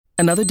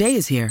Another day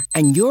is here,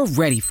 and you're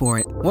ready for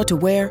it. What to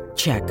wear?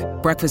 Check.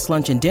 Breakfast,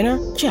 lunch, and dinner?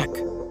 Check.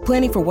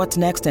 Planning for what's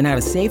next and how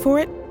to save for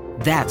it?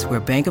 That's where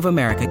Bank of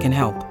America can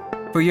help.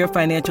 For your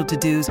financial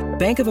to-dos,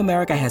 Bank of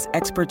America has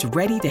experts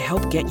ready to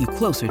help get you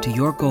closer to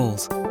your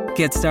goals.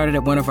 Get started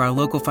at one of our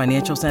local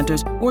financial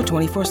centers or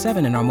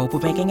 24/7 in our mobile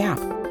banking app.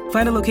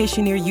 Find a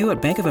location near you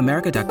at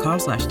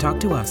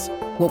bankofamerica.com/talktous.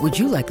 What would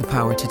you like the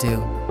power to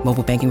do?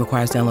 Mobile banking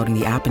requires downloading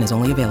the app and is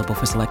only available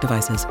for select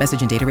devices. Message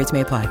and data rates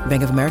may apply.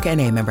 Bank of America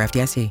N.A., member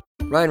FDIC.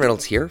 Ryan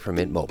Reynolds here from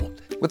Mint Mobile.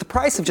 With the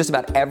price of just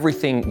about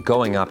everything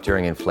going up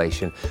during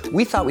inflation,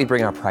 we thought we'd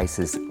bring our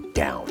prices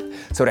down.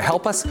 So to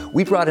help us,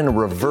 we brought in a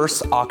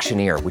reverse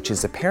auctioneer, which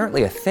is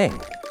apparently a thing.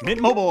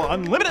 Mint Mobile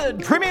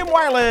Unlimited Premium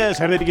Wireless.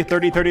 How to get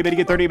 30, 30, bit to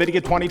get 30, bit to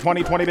get 20,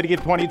 20, 20, bit to get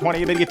 20,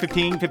 20, bit to get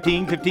 15,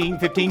 15, 15,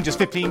 15, just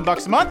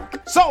 $15 a month?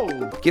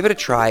 Sold! Give it a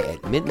try at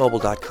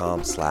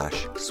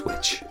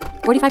mintmobile.com/switch.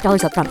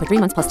 $45 up front for 3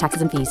 months plus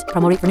taxes and fees.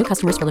 Promo rate for new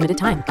customers for limited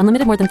time.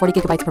 Unlimited more than 40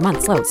 gigabytes per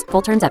month. Slows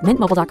full terms at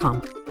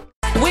mintmobile.com.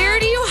 Where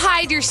do you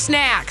hide your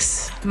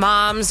snacks?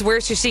 Moms,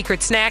 where's your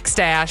secret snack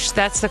stash?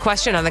 That's the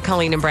question on the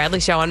Colleen and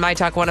Bradley Show on My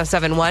Talk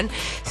 1071.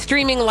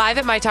 Streaming live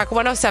at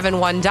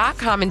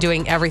MyTalk1071.com and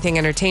doing everything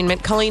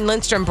entertainment. Colleen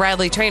Lindstrom,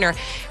 Bradley Trainer,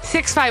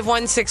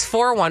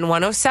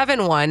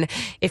 651-641-1071.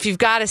 If you've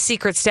got a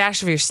secret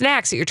stash of your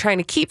snacks that you're trying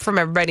to keep from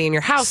everybody in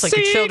your house, like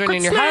your children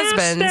and your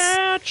husbands.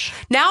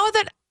 Now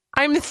that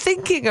I'm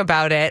thinking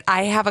about it,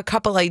 I have a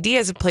couple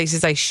ideas of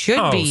places I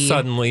should be.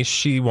 Suddenly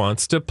she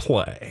wants to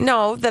play.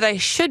 No, that I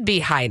should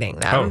be hiding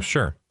them. Oh,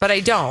 sure. But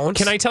I don't.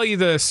 Can I tell you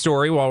the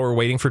story while we're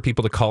waiting for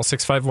people to call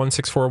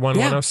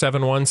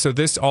 651-641-1071? So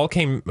this all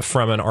came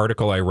from an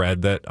article I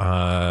read that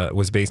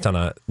was based on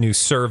a new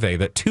survey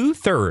that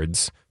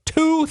two-thirds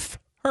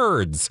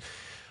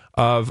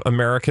of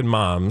American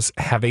moms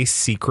have a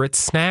secret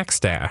snack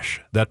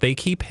stash that they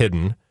keep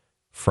hidden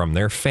from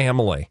their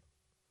family.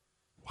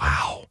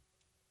 Wow.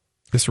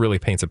 This really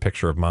paints a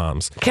picture of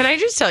moms. Can I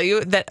just tell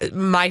you that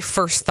my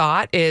first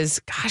thought is,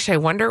 gosh, I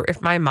wonder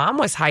if my mom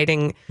was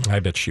hiding I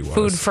bet she was.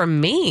 food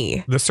from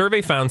me. The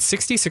survey found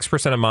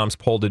 66% of moms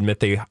polled admit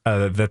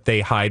that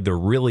they hide the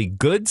really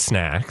good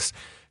snacks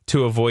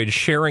to avoid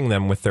sharing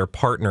them with their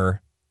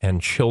partner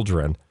and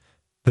children.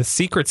 The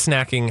secret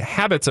snacking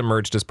habits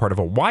emerged as part of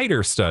a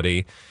wider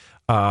study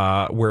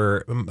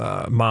where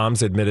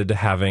moms admitted to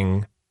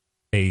having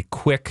a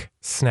quick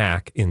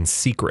snack in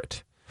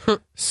secret.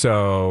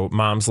 So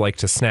moms like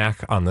to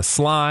snack on the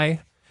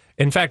sly.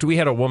 In fact, we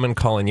had a woman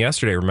call in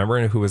yesterday,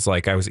 remember, who was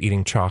like, I was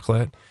eating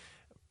chocolate.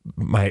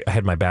 I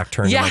had my back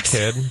turned to my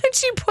kid. And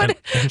she put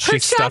and she her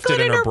stuffed it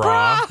in her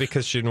bra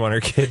because she didn't want her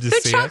kid to see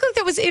it. The chocolate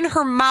that was in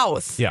her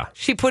mouth. Yeah.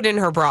 She put in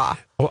her bra.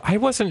 Well, I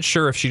wasn't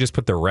sure if she just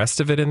put the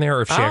rest of it in there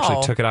or if she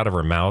actually took it out of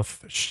her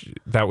mouth.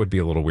 That would be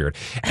a little weird.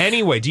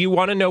 Anyway, do you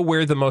want to know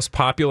where the most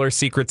popular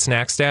secret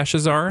snack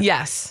stashes are?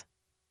 Yes.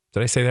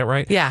 Did I say that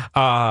right? Yeah.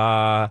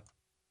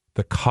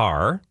 The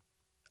car.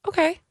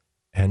 Okay.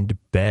 And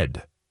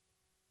bed.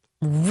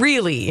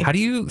 Really? How do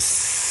you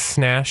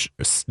stash?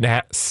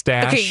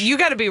 Okay, you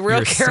got to be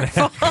real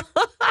careful.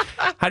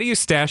 How do you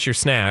stash your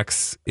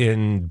snacks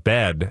in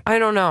bed? I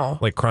don't know.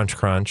 Like crunch,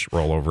 crunch,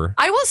 roll over.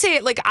 I will say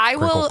it like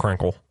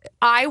crinkle.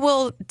 I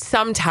will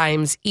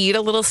sometimes eat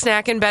a little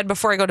snack in bed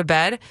before I go to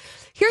bed.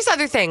 Here's the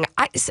other thing.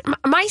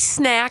 My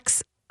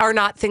snacks are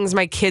not things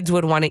my kids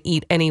would want to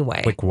eat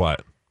anyway. Like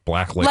what?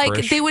 Black licorice?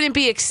 Like they wouldn't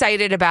be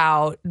excited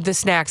about the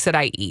snacks that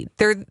I eat.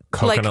 They're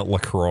coconut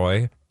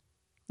LaCroix.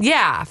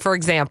 Yeah, for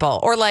example.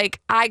 Or like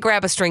I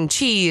grab a string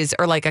cheese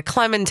or like a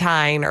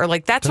clementine or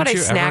like that's Don't what I you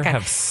snack ever on.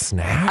 have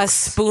snacks? A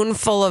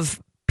spoonful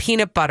of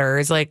peanut butter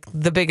is like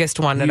the biggest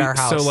one at our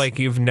house. So like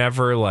you've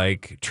never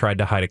like tried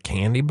to hide a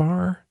candy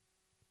bar?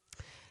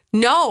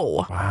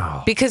 No.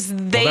 Wow. Because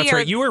that's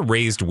right. You were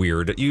raised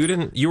weird.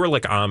 You were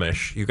like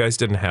Amish. You guys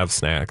didn't have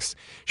snacks.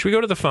 Should we go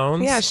to the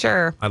phones? Yeah,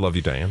 sure. I love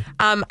you, Diane.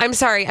 I'm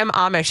sorry. I'm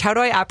Amish. How do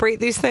I operate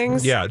these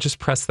things? Yeah, just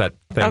press that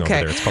thing over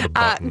there. It's called a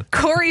button.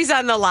 Corey's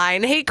on the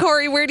line. Hey,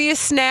 Corey, where do you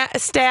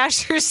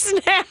stash your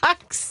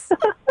snacks?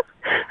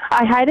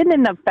 I hide it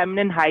in the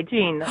feminine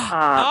hygiene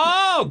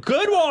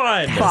good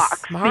one.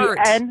 box. Smart.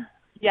 And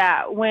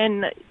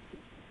when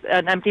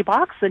an empty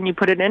box, and you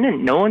put it in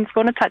and no one's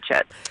going to touch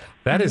it.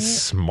 That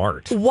is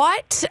smart.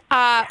 What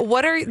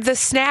are the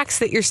snacks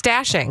that you're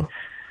stashing?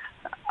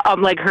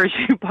 Like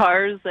Hershey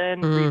bars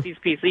and Reese's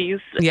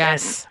Pieces.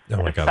 Yes. And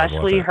oh my God,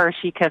 especially I love that.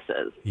 Hershey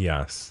Kisses.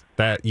 Yes.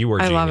 That you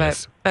were I genius. love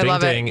it. I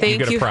love ding, it.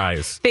 Thank you get a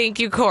prize. Thank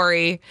you,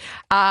 Corey.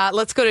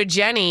 Let's go to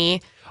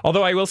Jenny.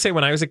 Although I will say,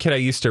 when I was a kid, I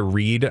used to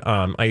read.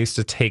 I used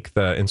to take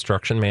the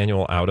instruction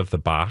manual out of the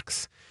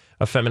box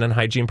of feminine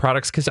hygiene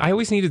products because I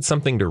always needed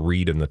something to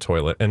read in the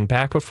toilet. And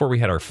back before we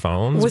had our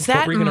phones, was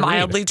that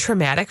mildly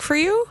traumatic for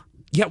you?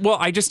 Yeah. Well,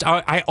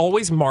 I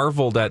always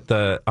marveled at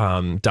the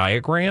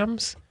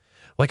diagrams.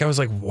 Like I was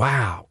like,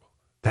 wow,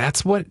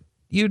 that's what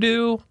you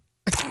do.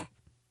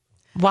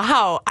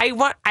 Wow. I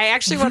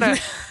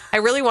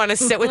really want to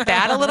sit with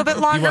that a little bit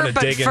longer. You want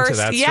to dig into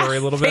that story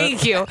a little bit?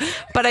 Thank you.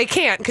 But I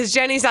can't because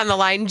Jenny's on the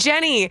line.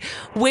 Jenny,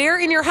 where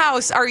in your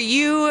house are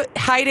you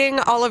hiding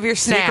all of your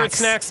snacks? Secret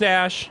snack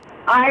stash.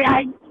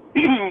 I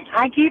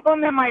I keep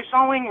them in my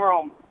sewing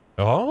room.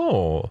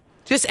 Oh.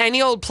 Just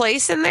any old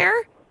place in there?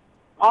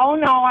 Oh,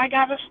 no, I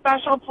got a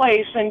special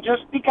place, and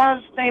just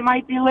because they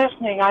might be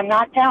listening, I'm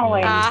not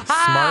telling. Aha!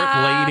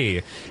 Smart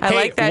lady. I hey,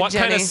 like that, what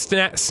kind of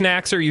Jenny.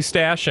 snacks are you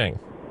stashing?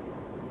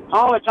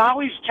 Oh, it's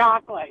always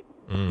chocolate.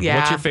 Yeah.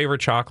 What's your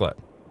favorite chocolate?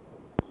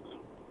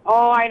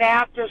 Oh, I'd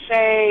have to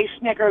say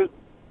Snickers.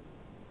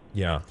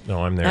 Yeah,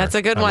 no, I'm there. That's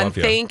a good I one. love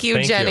you. Thank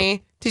you,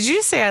 Jenny. Did you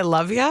just say I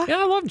love you? Yeah,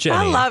 I love Jenny.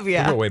 I love you.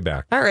 We go way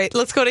back. All right,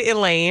 let's go to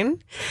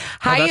Elaine.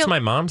 Oh, that's my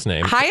mom's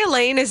name. Hi,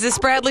 Elaine. Is this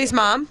Bradley's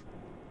mom?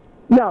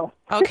 No.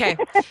 Okay.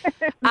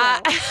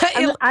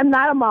 I'm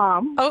not a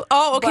mom.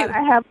 Oh, okay.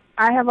 But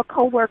I have a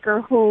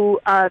coworker who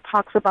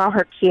talks about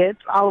her kids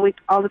all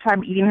the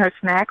time eating her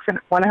snacks, and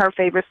one of her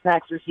favorite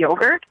snacks is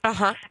yogurt.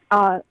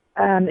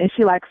 And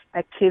she likes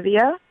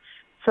Activia.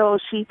 So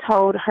she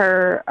told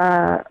her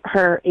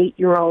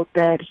 8-year-old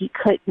that he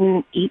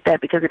couldn't eat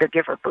that because it'll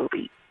give her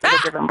boobies. It'll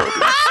give him boobies.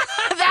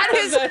 That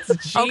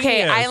is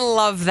okay. I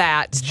love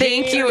that.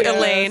 Thank you,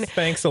 Elaine.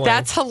 Thanks, Elaine.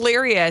 That's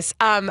hilarious.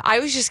 I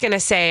was just going to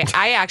say,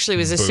 I actually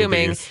was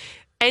assuming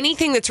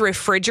anything that's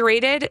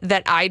refrigerated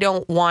that I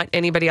don't want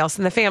anybody else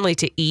in the family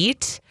to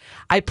eat,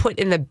 I put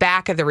in the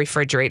back of the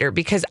refrigerator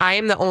because I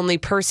am the only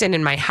person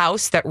in my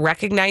house that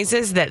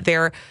recognizes that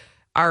there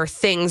are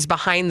things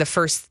behind the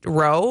first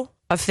row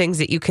of things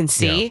that you can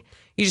see. Yeah.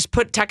 You just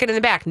tuck it in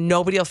the back.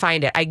 Nobody will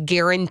find it. I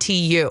guarantee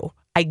you.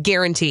 I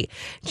guarantee.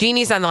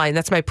 Jeannie's on the line.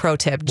 That's my pro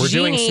tip. We're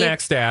Jeannie, doing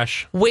snack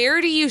stash.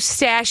 Where do you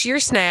stash your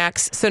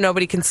snacks so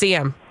nobody can see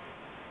them?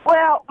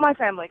 Well, my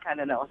family kind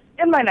of knows.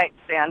 In my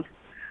nightstand.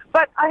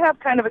 But I have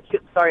kind of a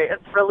cute story.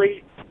 It's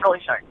really, really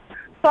short.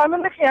 So I'm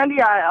in the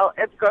candy aisle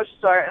at the grocery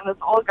store, and this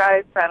old guy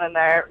is standing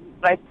there,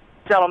 nice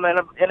gentleman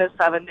in his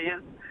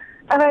 70s.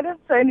 And I didn't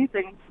say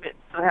anything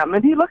to him.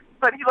 And he looks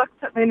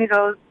at me and he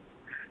goes,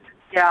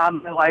 yeah,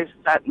 my wife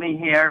sent me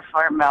here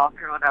for milk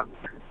or whatever.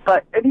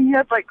 And he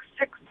had like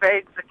 6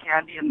 bags of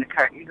candy in the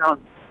cart. He goes,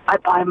 I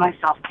buy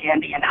myself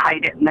candy and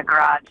hide it in the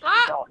garage. You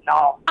don't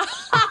know.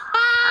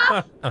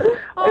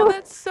 Oh,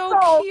 that's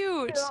so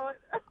cute.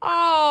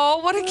 Oh,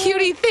 what a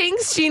cutie.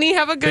 Thanks, Jeannie.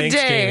 Have a good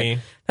day. Jeannie.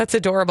 That's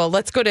adorable.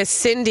 Let's go to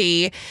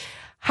Cindy.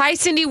 Hi,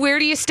 Cindy. Where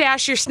do you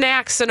stash your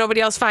snacks so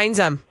nobody else finds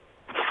them?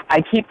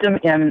 I keep them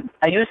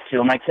I used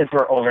to. My kids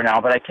were older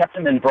now, but I kept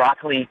them in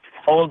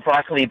old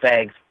broccoli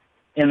bags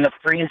in the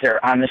freezer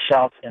on the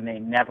shelf, and they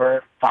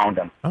never found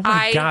them. Oh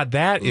my God,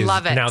 that is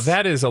love it. Now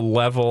that is a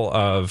level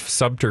of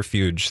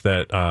subterfuge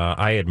that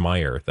I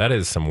admire. That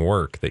is some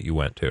work that you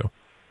went to.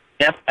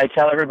 Yep, I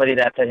tell everybody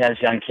that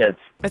has young kids.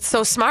 It's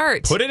so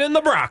smart. Put it in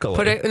the broccoli.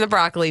 Put it in the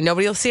broccoli.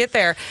 Nobody will see it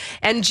there.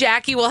 And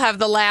Jackie will have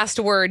the last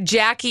word.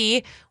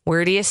 Jackie,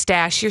 where do you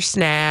stash your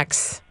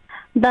snacks?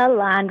 The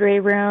laundry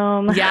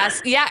room.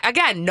 Yes. Yeah.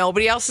 Again,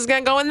 nobody else is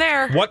going to go in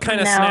there. What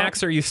kind of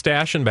snacks are you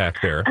stashing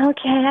back there?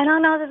 Okay, I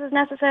don't know if this is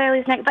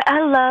necessarily snack, but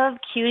I love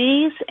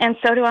cuties, and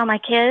so do all my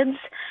kids.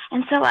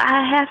 And so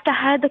I have to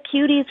hide the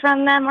cuties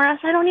from them, or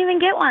else I don't even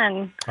get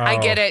one. I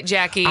get it,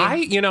 Jackie.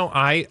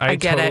 I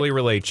totally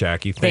relate,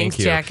 Jackie. Thanks,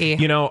 you. Jackie.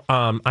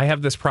 I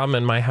have this problem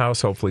in my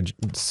house. Hopefully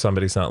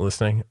somebody's not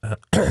listening.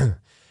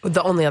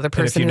 The only other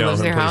person who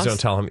lives in your house. Please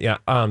don't tell him. Yeah.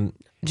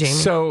 Jamie.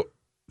 So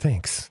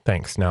thanks.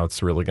 Now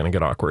it's really going to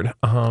get awkward.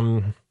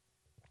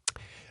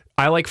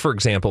 I like, for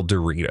example,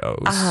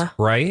 Doritos,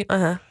 right?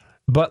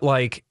 But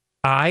like,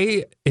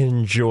 I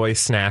enjoy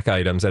snack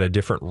items at a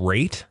different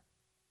rate.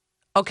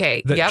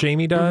 Okay. That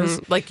Jamie does.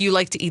 Mm-hmm. Like you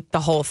like to eat the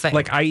whole thing.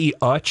 Like I eat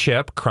a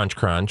chip, crunch,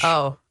 crunch.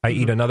 Oh. I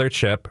eat another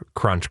chip,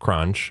 crunch,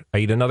 crunch. I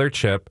eat another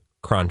chip,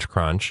 crunch,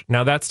 crunch.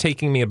 Now that's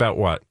taking me about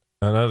what?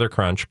 Another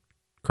crunch,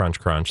 crunch,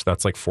 crunch.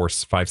 That's like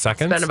 4-5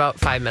 seconds. It's been about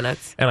 5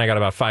 minutes. And I got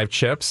about 5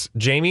 chips.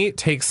 Jamie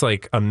takes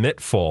like a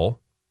mitt full.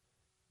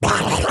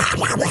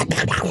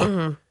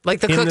 Mm-hmm.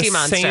 Like the Cookie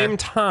Monster. In the same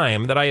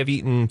time that I have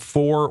eaten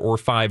 4 or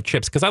 5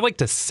 chips. Because I like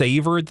to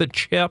savor the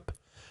chip.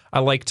 I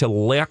like to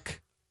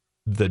lick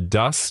the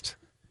dust.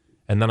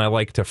 And then I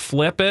like to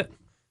flip it.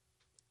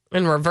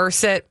 And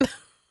reverse it.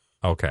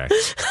 Okay.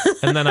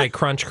 And then I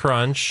crunch,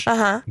 crunch.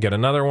 Get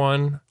another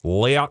one.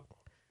 Lick,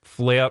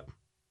 flip,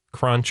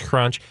 crunch,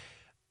 crunch.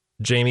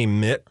 Jamie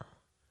mitt.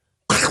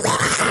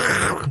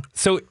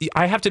 So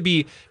I have to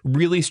be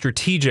really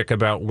strategic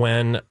about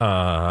when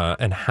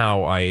and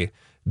how I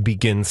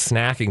begin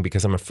snacking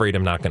because I'm afraid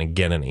I'm not going to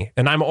get any.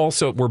 And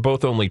we're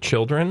both only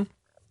children.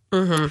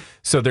 Mm-hmm.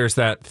 So there's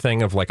that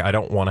thing of like, I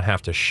don't want to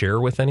have to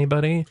share with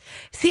anybody.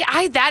 See,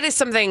 that is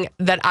something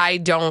that I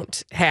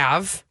don't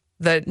have,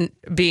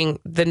 being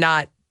the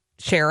not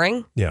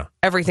sharing. Yeah.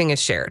 Everything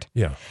is shared.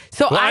 Yeah.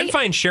 So I'm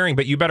fine sharing,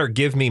 but you better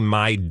give me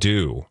my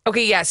due.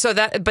 Okay, yeah. So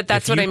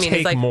that's what I mean. If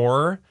you take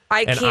more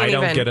I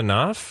don't get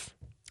enough.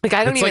 Like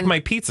I don't it's even. Like my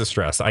pizza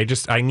stress. I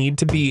need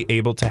to be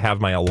able to have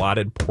my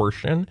allotted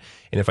portion,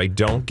 and if I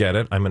don't get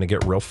it, I'm going to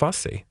get real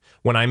fussy.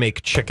 When I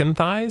make chicken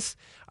thighs,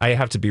 I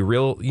have to be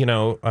real.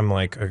 I'm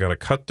like, I got to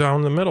cut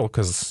down the middle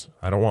because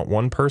I don't want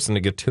one person to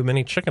get too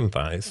many chicken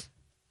thighs.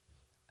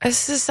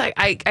 It's just like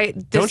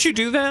don't you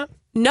do that?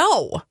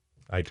 No,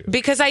 I do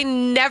because I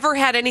never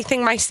had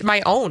anything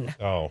my own.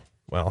 Oh.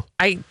 Well,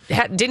 I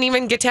didn't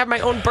even get to have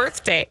my own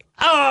birthday.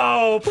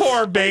 Oh,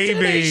 poor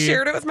baby. I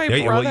shared it with my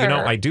brother. Well, you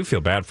know, I do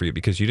feel bad for you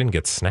because you didn't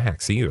get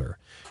snacks either.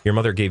 Your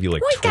mother gave you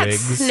like we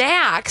twigs. Got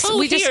snacks. Oh,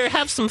 here,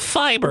 have some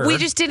fiber. We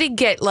just didn't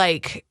get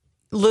like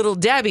Little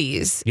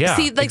Debbie's. Yeah,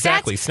 see, like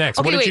exactly. That's, snacks.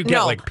 Okay, what did you get?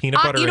 No. Like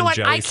peanut butter and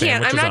jelly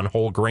sandwiches on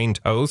whole grain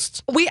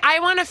toast? I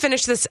want to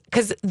finish this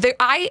because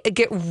I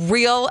get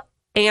real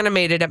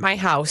animated at my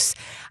house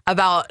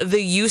about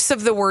the use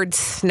of the word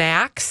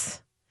snacks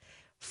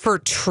for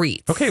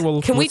treats. Okay,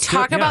 well, can we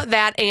talk about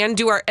that and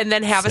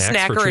then have snacks a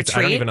snack or a treat?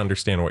 I don't even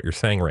understand what you're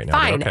saying right now.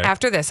 Fine. Okay.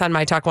 After this on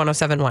My Talk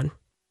 107.1.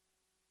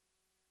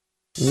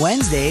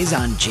 Wednesdays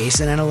on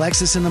Jason and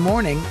Alexis in the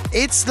morning,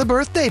 it's the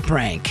birthday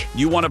prank.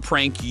 You want to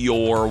prank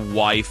your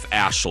wife,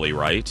 Ashley,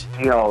 right?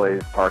 She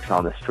always parks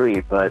on the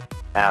street, but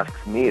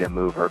asks me to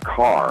move her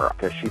car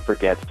because she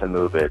forgets to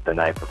move it the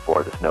night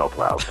before the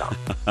snowplow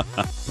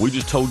comes. We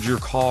just towed your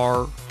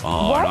car.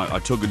 And I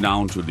took it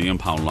down to the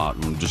impound lot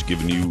and I'm just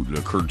giving you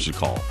the courtesy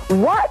call.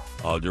 What?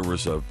 There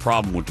was a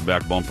problem with the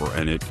back bumper,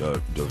 and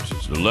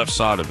the left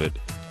side of it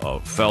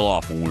fell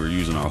off when we were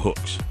using our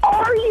hooks.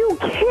 Are you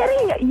kidding?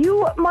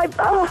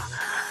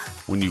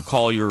 When you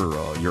call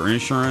your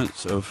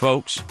insurance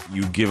folks,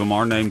 you give them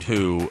our name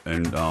too,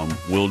 and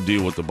we'll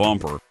deal with the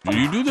bumper. Do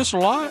you do this a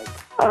lot?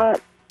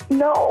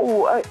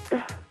 No.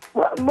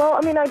 Well,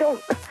 I mean, I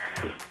don't.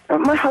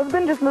 My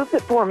husband just moves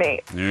it for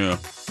me. Yeah.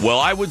 Well,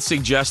 I would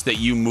suggest that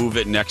you move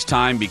it next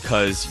time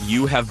because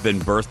you have been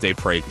birthday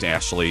pranked,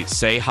 Ashley.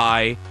 Say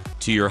hi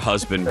to your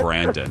husband,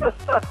 Brandon.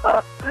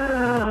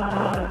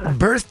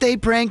 Birthday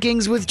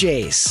prankings with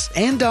Jace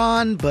and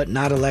Dawn, but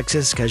not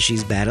Alexis because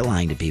she's bad at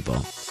lying to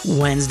people.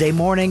 Wednesday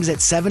mornings at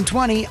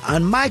 7:20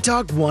 on My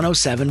Talk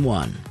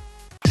 107.1.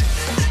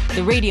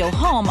 The radio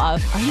home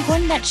of Are You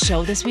Going to That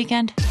Show This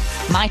Weekend?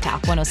 My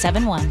Talk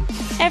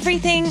 107.1.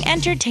 Everything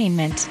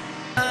entertainment.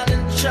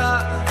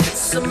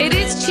 It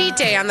is cheat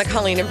day on the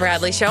Colleen and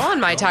Bradley Show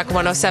on My Talk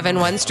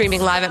 107.1,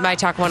 streaming live at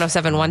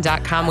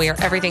MyTalk1071.com. We are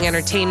everything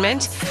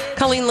entertainment.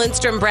 Colleen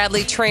Lindstrom,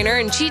 Bradley Trainer,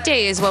 and cheat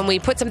day is when we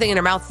put something in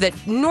our mouth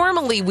that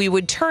normally we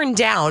would turn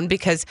down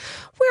because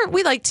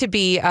we like to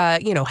be,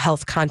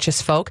 health conscious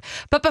folk.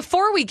 But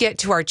before we get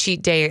to our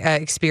cheat day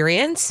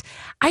experience,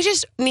 I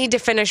just need to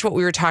finish what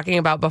we were talking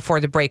about before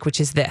the break,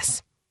 which is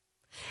this.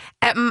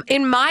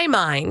 In my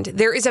mind,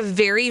 there is a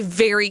very,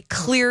 very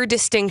clear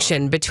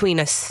distinction between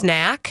a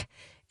snack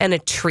and a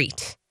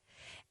treat.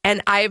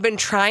 And I have been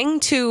trying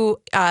to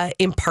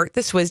impart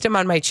this wisdom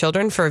on my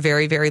children for a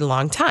very, very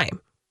long time.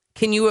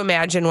 Can you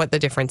imagine what the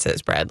difference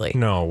is, Bradley?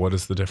 No, what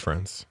is the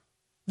difference?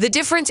 The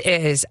difference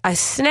is a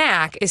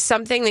snack is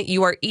something that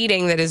you are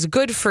eating that is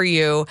good for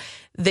you,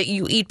 that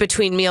you eat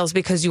between meals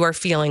because you are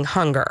feeling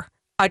hunger.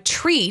 A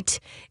treat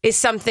is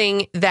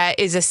something that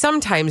is a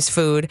sometimes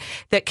food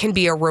that can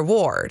be a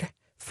reward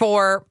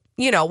for,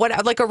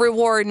 like a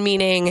reward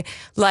meaning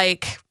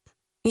like,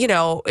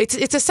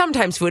 it's a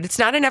sometimes food. It's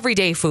not an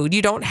everyday food.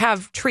 You don't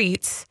have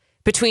treats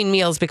between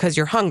meals because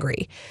you're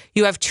hungry.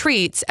 You have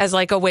treats as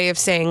like a way of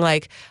saying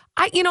like,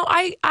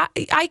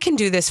 I can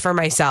do this for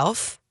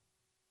myself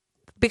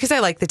because I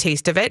like the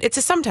taste of it. It's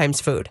a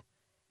sometimes food.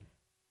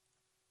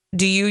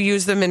 Do you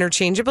use them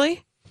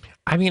interchangeably?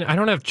 I mean, I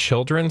don't have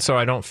children, so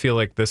I don't feel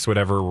like this would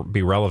ever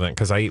be relevant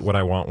because I eat what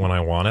I want when I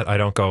want it. I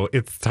don't go,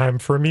 it's time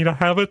for me to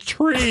have a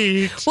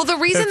treat. Well, the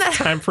reason it's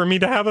time for me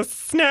to have a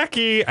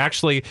snacky.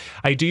 Actually,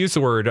 I do use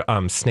the word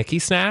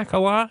snicky snack a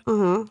lot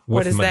with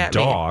what does my that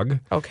dog.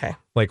 Mean? Okay.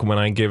 Like when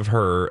I give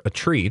her a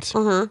treat,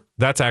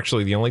 that's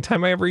actually the only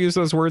time I ever use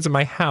those words in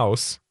my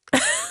house.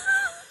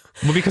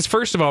 Well, because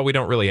first of all, we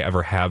don't really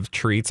ever have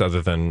treats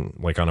other than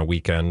like on a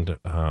weekend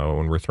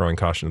when we're throwing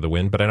caution to the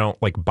wind, but I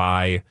don't like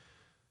buy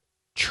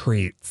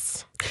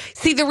treats.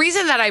 See, the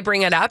reason that I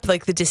bring it up,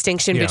 like the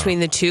distinction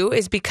between the two,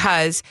 is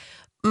because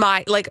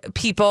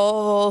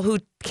people who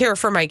care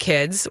for my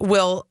kids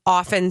will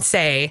often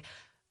say,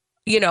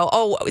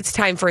 it's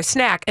time for a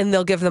snack, and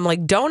they'll give them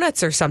like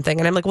donuts or something.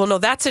 And I'm like, well, no,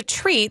 that's a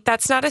treat.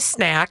 That's not a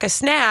snack. A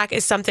snack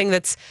is something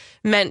that's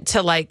meant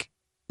to like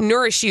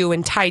nourish you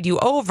and tide you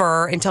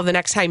over until the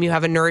next time you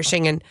have a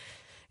nourishing and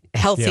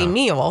healthy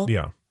meal.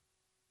 Yeah.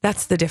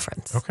 That's the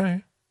difference.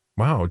 Okay.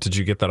 Wow. Did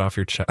you get that off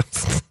your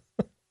chest?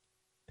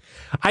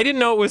 I didn't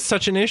know it was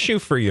such an issue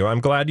for you.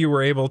 I'm glad you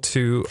were able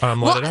to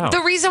let it out.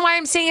 The reason why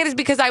I'm saying it is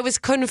because I was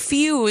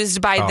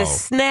confused by the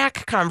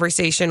snack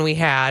conversation we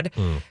had.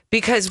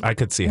 Because I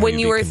could see how when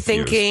you were confused.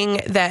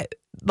 thinking that,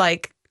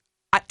 like,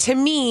 to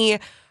me,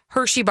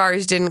 Hershey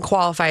bars didn't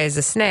qualify as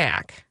a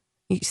snack.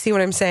 You see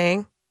what I'm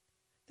saying?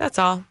 That's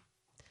all.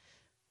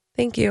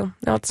 Thank you.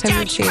 Now it's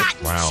time to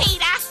cheat. Wow.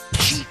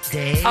 Cheat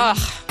day.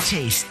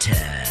 Taste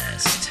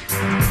test.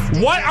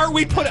 What are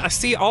we putting?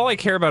 See, all I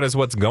care about is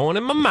what's going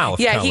in my mouth.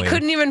 Yeah, Colleen. he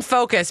couldn't even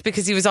focus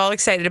because he was all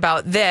excited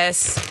about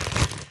this.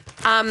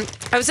 I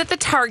was at the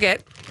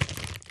Target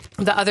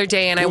the other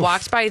day and I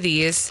walked by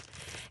these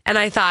and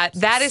I thought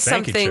that is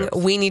something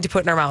we need to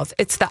put in our mouth.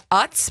 It's the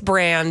Utz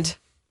brand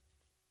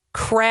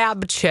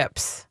crab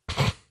chips.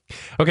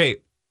 Okay,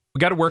 we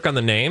got to work on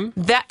the name.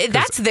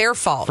 That's their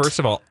fault. First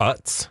of all,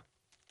 Utz.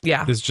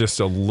 Yeah. is just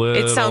a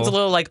little. It sounds a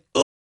little like,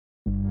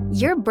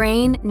 Your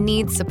brain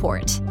needs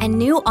support, and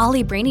new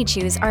Ollie Brainy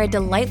Chews are a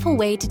delightful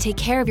way to take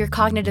care of your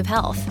cognitive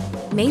health.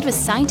 Made with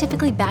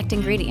scientifically backed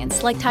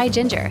ingredients like Thai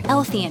ginger,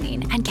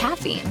 L-theanine, and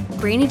caffeine,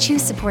 Brainy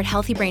Chews support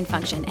healthy brain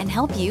function and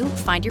help you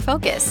find your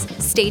focus,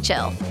 stay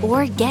chill,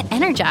 or get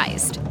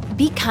energized.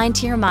 Be kind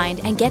to your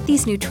mind and get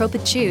these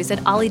nootropic chews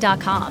at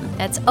ollie.com.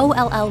 That's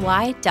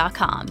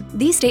OLLY.com.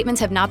 These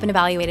statements have not been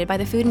evaluated by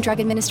the Food and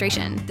Drug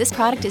Administration. This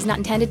product is not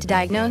intended to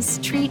diagnose,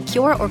 treat,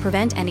 cure, or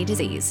prevent any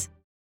disease.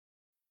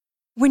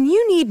 When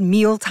you need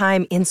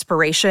mealtime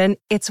inspiration,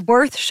 it's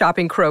worth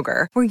shopping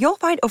Kroger, where you'll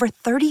find over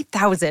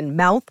 30,000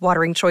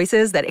 mouth-watering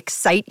choices that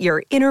excite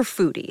your inner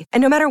foodie.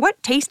 And no matter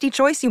what tasty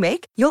choice you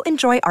make, you'll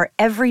enjoy our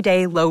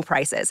everyday low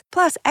prices,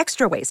 plus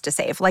extra ways to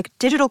save, like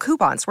digital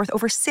coupons worth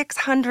over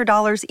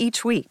 $600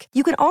 each week.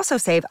 You can also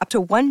save up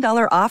to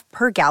 $1 off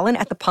per gallon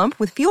at the pump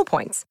with fuel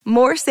points.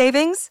 More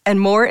savings and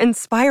more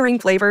inspiring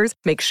flavors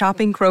make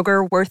shopping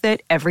Kroger worth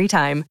it every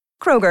time.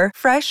 Kroger,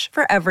 fresh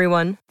for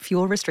everyone.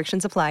 Fuel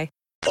restrictions apply.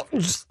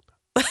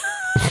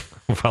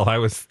 Well, I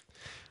was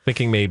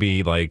thinking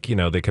maybe they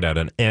could add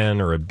an N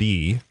or a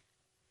B.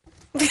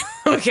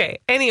 Okay.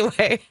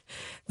 Anyway,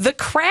 the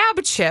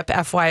crab chip,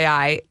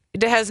 FYI,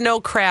 it has no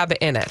crab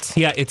in it.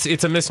 Yeah,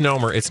 it's a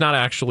misnomer. It's not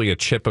actually a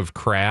chip of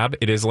crab.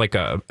 It is like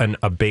a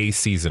bay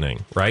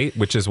seasoning, right?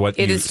 Which is what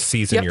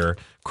season your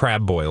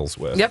crab boils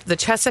with. Yep, the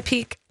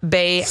Chesapeake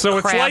Bay So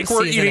it's crab like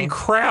we're seasoning. eating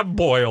crab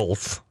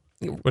boils,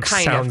 which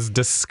Kind sounds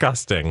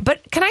disgusting.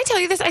 But can I tell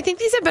you this? I think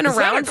these have been Is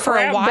that around a for a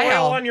crab while.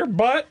 boil on your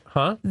butt?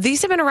 Huh?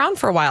 These have been around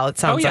for a while, it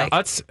sounds like.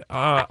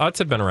 Utz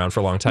have been around for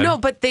a long time. No,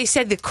 but they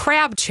said the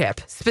crab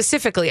chip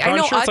specifically. I I'm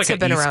know sure Utz it's like have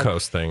been an East around.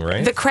 Coast thing,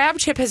 right? The crab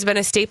chip has been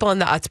a staple in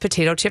the Utz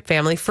potato chip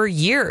family for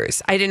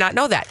years. I did not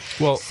know that.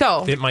 Well,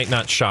 so it might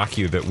not shock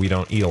you that we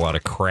don't eat a lot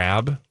of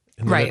crab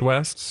in the Right.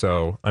 Midwest,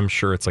 so I'm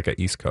sure it's like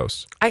a East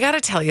Coast. I got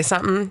to tell you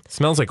something.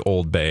 Smells like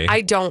Old Bay.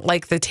 I don't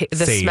like the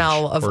Sage.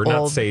 smell of Or not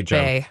Old sage,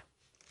 Bay.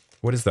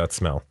 What does that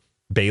smell?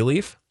 Bay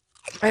leaf?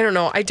 I don't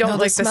know. I don't No,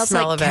 like this the smells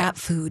smell like of cat it.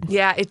 food.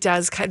 Yeah, it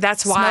does.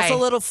 That's why. Smells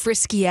a little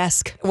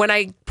frisky-esque. When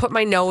I put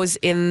my nose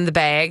in the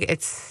bag,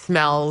 it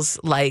smells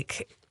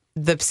like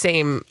the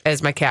same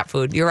as my cat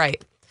food. You're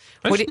right.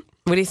 What do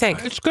you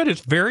think? It's good.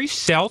 It's very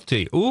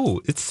salty. Ooh,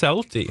 it's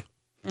salty.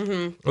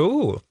 Mm-hmm.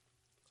 Ooh.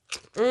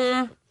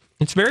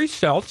 It's very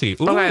salty.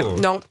 Ooh.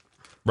 Okay, no.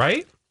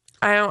 Right?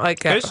 I don't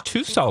like it. It's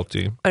too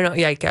salty. I don't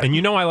like it. And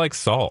you know I like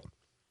salt.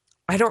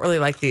 I don't really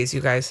like these,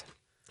 you guys.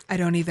 I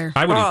don't either.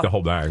 I would eat the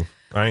whole bag.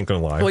 I ain't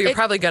gonna lie. Well, you're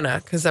probably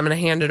gonna, because I'm gonna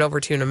hand it over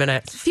to you in a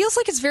minute. Feels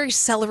like it's very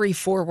celery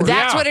forward.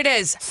 That's what it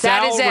is.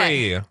 That is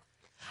Celery. it.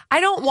 I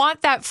don't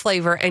want that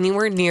flavor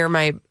anywhere near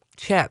my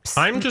chips.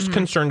 I'm just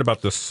concerned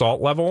about the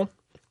salt level.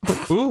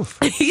 Oof.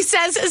 He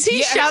says as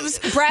he shoves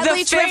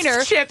Bradley the Trainer,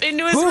 fifth chip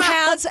into his who mouth.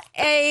 has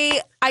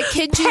a, I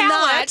kid you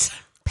not,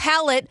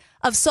 pallet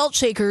of salt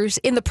shakers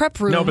in the prep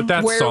room. No, but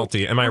that's where-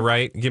 salty. Am I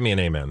right? Give me an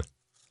amen.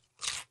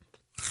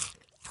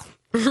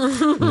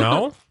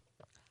 No?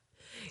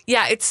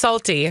 Yeah, it's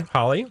salty.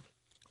 Holly?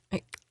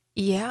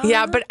 Yeah.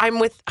 Yeah, but I'm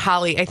with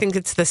Holly. I think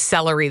it's the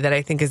celery that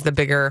I think is the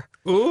bigger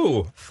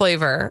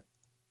flavor.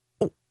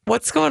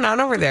 What's going on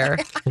over there?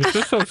 It's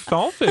just so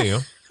salty.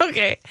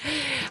 Okay.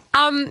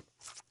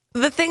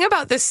 The thing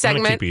about this I'm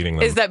gonna segment keep eating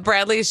them. is that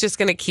Bradley is just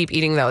going to keep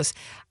eating those.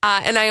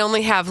 And I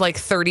only have like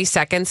 30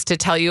 seconds to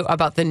tell you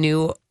about the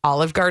new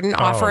Olive Garden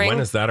offering. When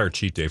is that our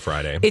cheat day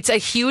Friday? It's a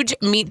huge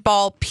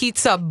meatball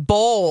pizza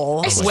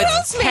bowl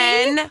with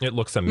 10 It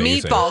looks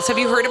amazing. meatballs. Have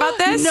you heard about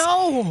this?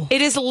 No.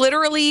 It is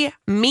literally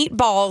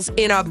meatballs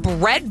in a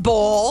bread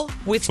bowl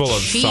with Full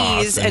of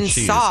cheese sauce and and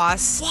cheese.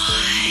 sauce.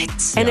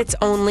 What? And it's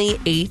only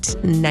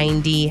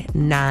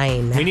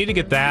 $8.99. We need to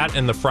get that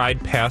and the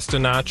fried pasta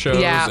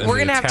nachos Yeah, and we're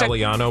the gonna have to-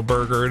 Italiano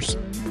burgers.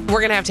 We're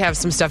going to have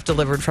some stuff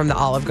delivered from the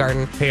Olive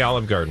Garden. Hey,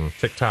 Olive Garden,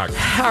 TikTok.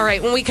 All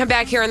right, when we come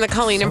back here on the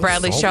Colleen and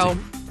Bradley salty.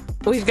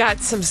 show, we've got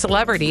some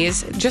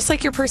celebrities, just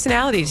like your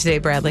personality today,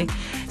 Bradley.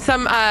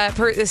 Some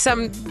Hollywood Better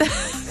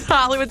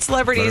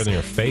celebrities than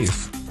your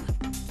face.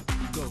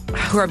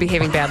 who are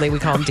behaving badly. We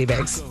call them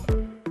D-bags.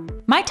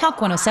 My Talk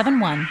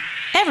 1071.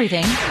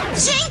 Everything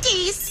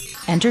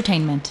Jinkies!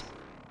 entertainment.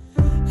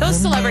 Those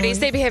celebrities,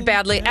 they behave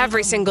badly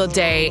every single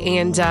day.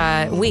 And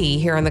we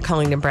here on the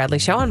Colleen and Bradley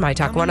show on My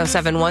Talk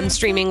 1071,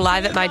 streaming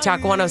live at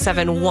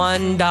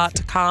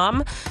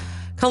mytalk1071.com.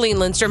 Colleen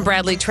Lindstrom,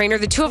 Bradley Trainer,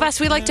 the two of us,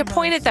 we like to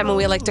point at them and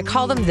we like to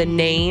call them the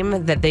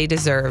name that they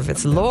deserve.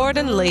 It's Lord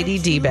and Lady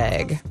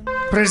D-Bag.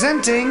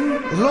 Presenting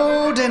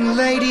Lord and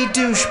Lady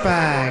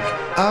Douchebag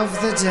of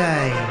the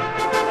Day.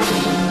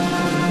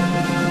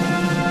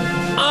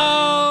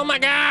 Oh my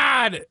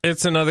God!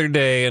 It's another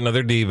day,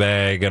 another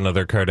D-bag,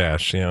 another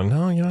Kardashian.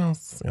 Oh,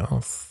 yes.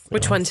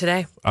 Which one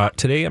today?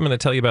 Today I'm going to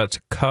tell you about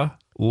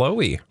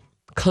Chloe.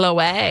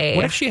 Chloe.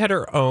 What if she had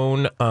her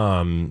own,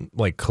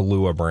 like,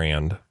 Kahlua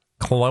brand?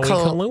 Chloe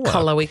Kahlua.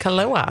 Chloe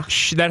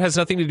Kahlua. That has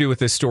nothing to do with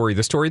this story.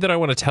 The story that I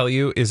want to tell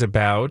you is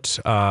about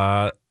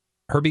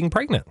her being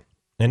pregnant.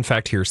 In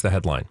fact, here's the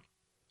headline.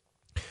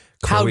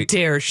 How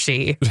dare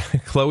she?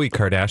 Khloe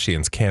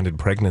Kardashian's candid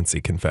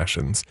pregnancy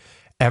confessions.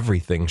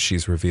 Everything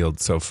she's revealed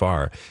so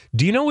far.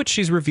 Do you know what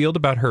she's revealed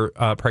about her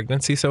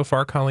pregnancy so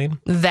far, Colleen?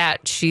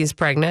 That she's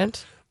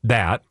pregnant.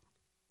 That.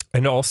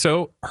 And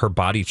also her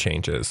body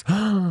changes.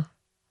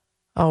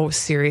 Oh,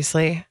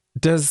 seriously?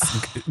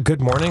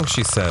 Good morning,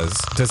 she says.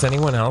 Does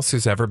anyone else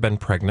who's ever been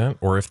pregnant,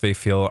 or if they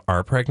feel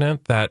are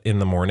pregnant, that in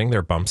the morning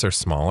their bumps are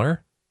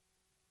smaller?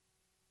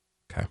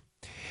 Okay.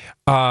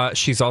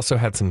 She's also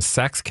had some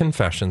sex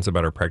confessions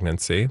about her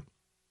pregnancy.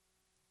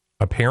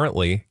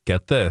 Apparently,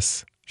 get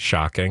this,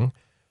 shocking,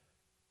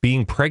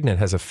 being pregnant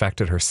has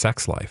affected her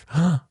sex life.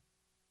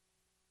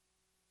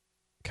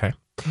 Okay.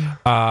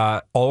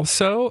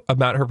 Also,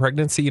 about her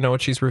pregnancy, you know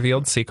what she's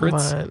revealed?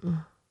 Secrets? What?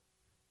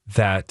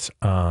 That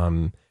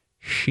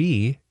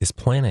she is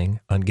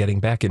planning on getting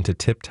back into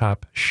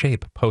tip-top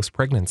shape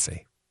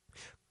post-pregnancy.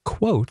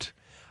 Quote,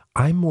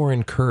 I'm more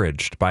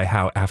encouraged by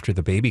how after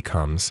the baby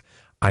comes,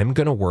 I'm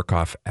going to work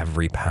off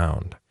every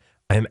pound.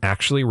 I'm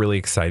actually really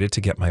excited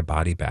to get my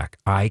body back.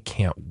 I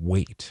can't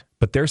wait.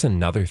 But there's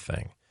another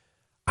thing.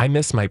 I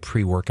miss my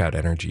pre-workout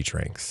energy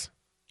drinks.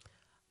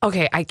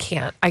 Okay, I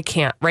can't.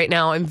 Right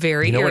now, I'm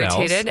very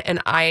irritated,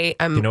 and I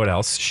am. You know what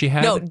else she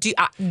had? No, do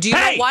you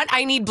know what?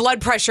 I need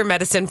blood pressure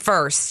medicine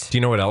first. Do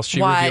you know what else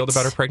she revealed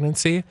about her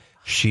pregnancy?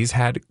 She's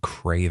had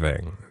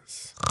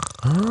cravings.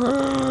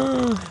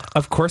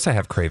 Of course I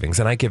have cravings,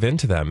 and I give in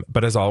to them.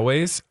 But as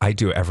always, I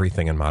do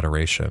everything in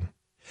moderation.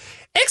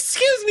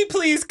 Excuse me,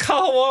 please,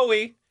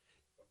 Khloe.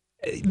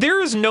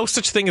 There is no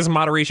such thing as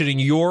moderation in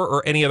your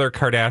or any other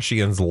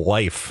Kardashian's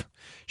life.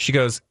 She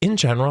goes, in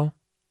general,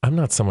 I'm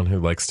not someone who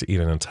likes to eat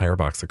an entire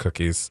box of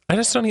cookies. I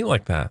just don't eat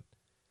like that.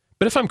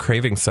 But if I'm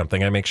craving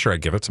something, I make sure I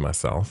give it to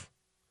myself.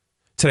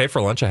 Today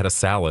for lunch, I had a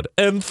salad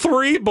and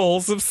 3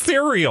 bowls of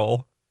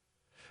cereal.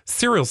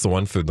 Cereal's the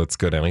one food that's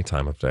good any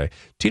time of day.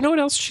 Do you know what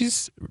else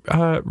she's,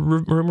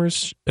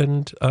 rumors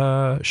and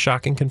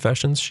shocking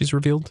confessions she's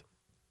revealed?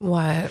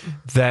 What?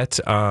 That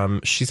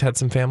she's had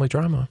some family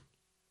drama.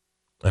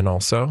 And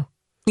also?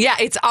 Yeah,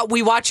 it's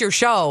we watch your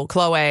show,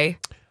 Khloe.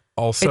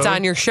 Also, it's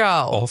on your show.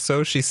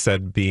 Also, she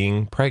said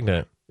being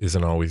pregnant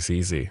isn't always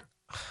easy.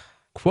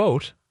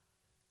 Quote,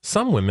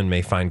 some women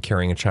may find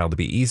carrying a child to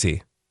be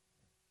easy,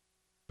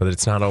 but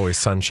it's not always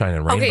sunshine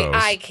and rainbows. Okay,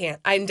 I can't.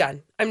 I'm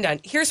done.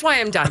 Here's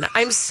why I'm done.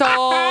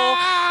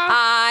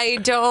 I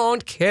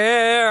don't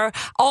care.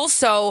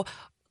 Also,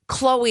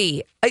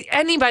 Khloe,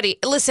 anybody,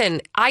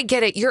 listen, I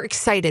get it. You're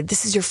excited.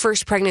 This is your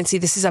first pregnancy.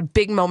 This is a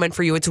big moment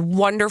for you. It's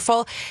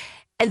wonderful.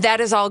 And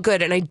that is all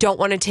good. And I don't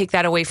want to take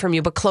that away from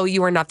you. But Khloe,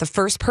 you are not the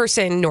first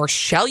person, nor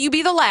shall you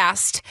be the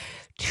last,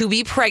 to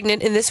be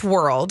pregnant in this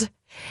world.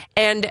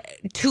 And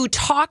to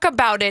talk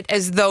about it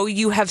as though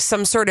you have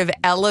some sort of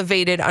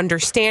elevated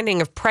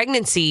understanding of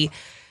pregnancy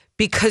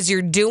because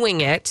you're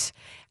doing it.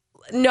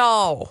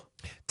 No.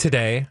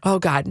 Today. Oh,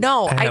 God.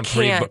 No, I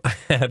can't.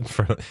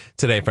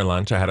 Today for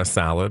lunch, I had a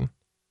salad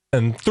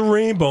and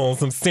 3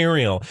 bowls of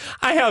cereal.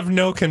 I have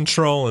no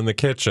control in the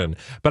kitchen,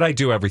 but I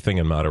do everything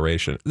in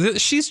moderation.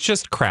 She's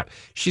just crap.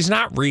 She's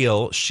not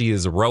real. She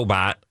is a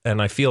robot,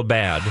 and I feel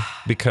bad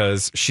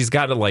because she's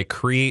got to like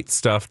create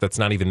stuff that's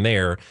not even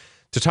there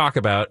to talk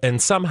about,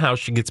 and somehow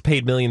she gets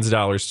paid millions of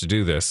dollars to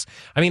do this.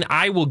 I mean,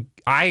 I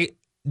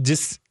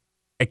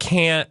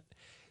can't.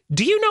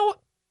 Do you know?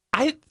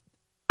 I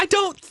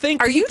don't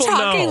think. Are you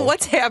talking? Know.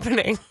 What's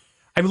happening?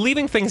 I'm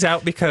leaving things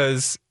out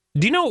because.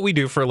 Do you know what we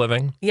do for a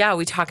living? Yeah,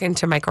 we talk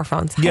into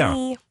microphones. Hi.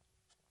 Yeah.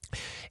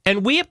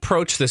 And we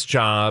approach this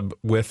job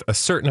with a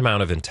certain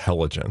amount of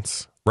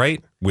intelligence,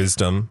 right?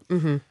 Wisdom.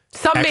 Mm-hmm.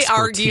 Some may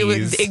argue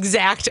the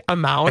exact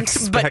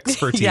amount, but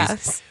expertise.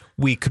 Yes.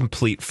 We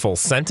complete full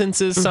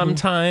sentences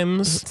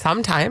sometimes.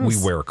 Sometimes.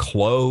 We wear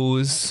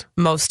clothes.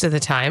 Most of the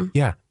time.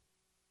 Yeah.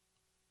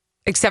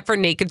 Except for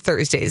Naked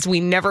Thursdays.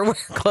 We never wear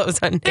clothes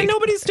on Naked. And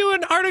nobody's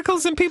doing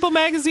articles in People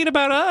magazine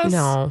about us.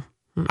 No.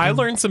 I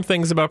learned some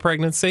things about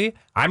pregnancy.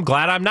 I'm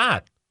glad I'm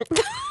not.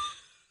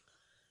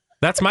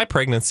 That's my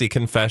pregnancy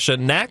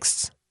confession.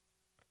 Next.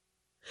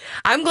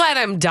 I'm glad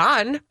I'm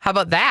done. How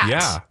about that?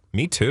 Yeah,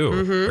 me too.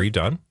 Mm-hmm. Are you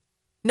done?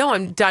 No,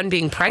 I'm done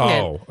being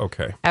pregnant. Oh,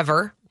 okay.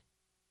 Ever.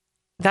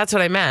 That's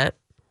what I meant.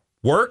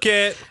 Work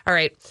it. All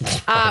right.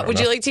 Would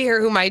you like to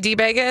hear who my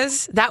D-bag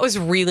is? That was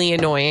really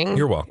annoying.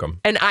 You're welcome.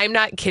 And I'm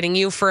not kidding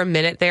you for a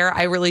minute there.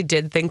 I really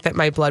did think that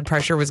my blood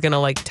pressure was going to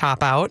like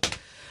top out.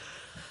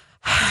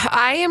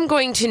 I am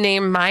going to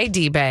name my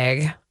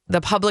D-bag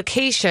the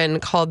publication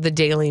called the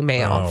Daily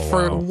Mail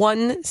for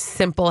one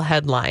simple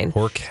headline.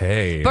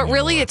 Okay. But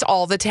really, it's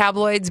all the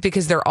tabloids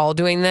because they're all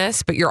doing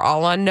this, but you're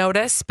all on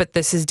notice. But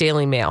this is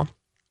Daily Mail.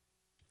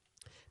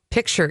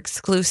 Picture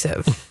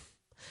exclusive.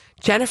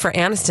 Jennifer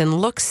Aniston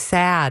looks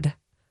sad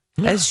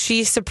as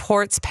she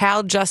supports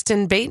pal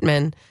Justin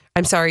Bateman.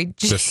 I'm sorry,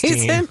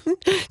 Jason.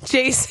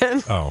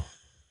 Oh.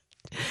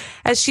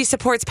 As she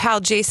supports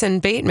pal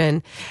Jason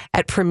Bateman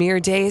at premiere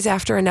days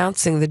after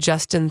announcing the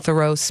Justin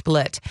Theroux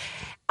split.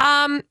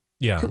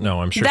 Yeah,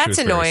 no, I'm sure that's she was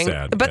annoying.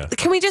 very sad. But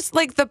can we just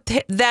like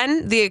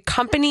the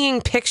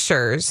accompanying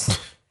pictures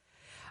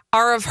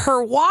are of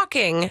her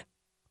walking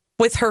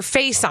with her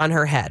face on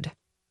her head.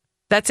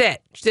 That's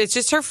it. It's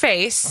just her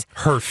face.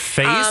 Her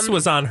face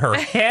was on her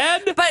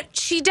head? But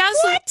she does.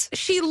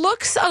 She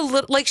looks a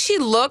little like she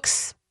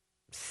looks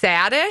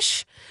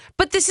saddish.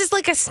 But this is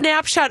like a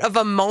snapshot of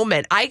a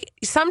moment.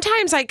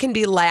 Sometimes I can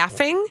be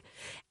laughing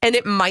and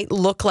it might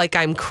look like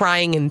I'm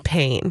crying in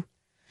pain.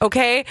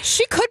 Okay?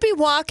 She could be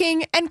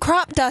walking and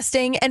crop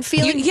dusting and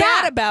feeling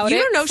bad about it.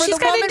 You don't know. For She's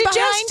the got woman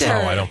behind indigestion.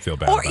 her. Oh, I don't feel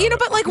bad Or, about it.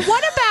 but like,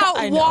 what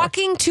I about know.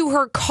 walking to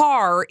her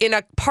car in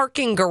a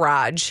parking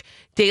garage,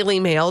 Daily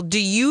Mail, do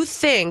you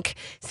think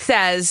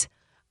says,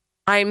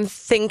 I'm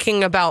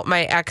thinking about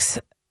my ex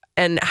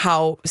and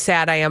how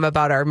sad I am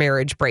about our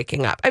marriage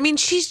breaking up? I mean,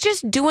 she's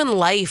just doing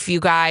life, you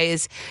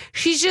guys.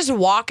 She's just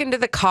walking to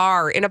the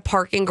car in a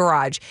parking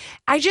garage.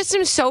 I'm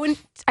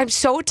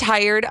so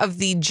tired of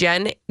the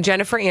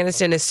Jennifer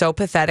Aniston is so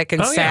pathetic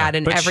and sad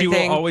and but everything.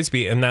 She will always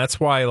be, and that's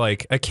why,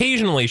 like,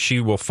 occasionally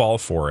she will fall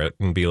for it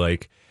and be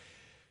like,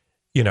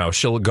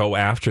 she'll go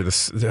after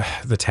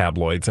the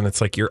tabloids, and it's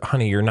like,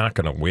 honey, you're not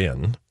going to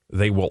win.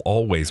 They will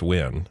always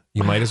win.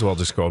 You might as well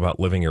just go about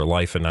living your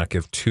life and not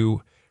give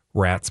two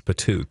rats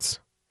patoots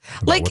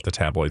about what the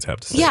tabloids have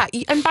to say. Yeah,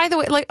 and by the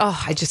way,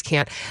 I just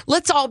can't.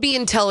 Let's all be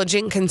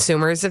intelligent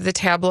consumers of the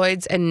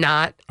tabloids and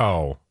not.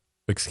 Oh,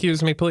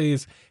 excuse me,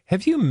 please.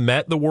 Have you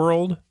met the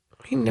world?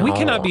 I know. We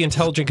cannot be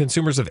intelligent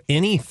consumers of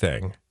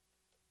anything.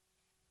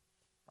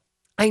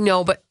 I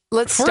know, but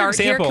let's start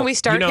here. Can we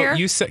start here?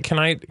 You said, can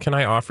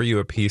I offer you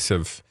a piece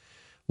of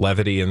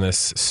levity in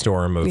this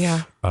storm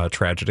of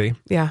tragedy?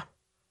 Yeah.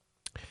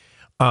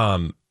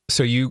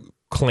 So you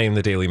claim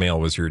the Daily Mail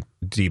was your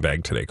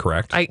D-bag today,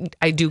 correct?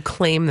 I do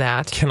claim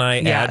that. Can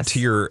I add to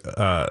your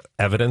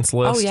evidence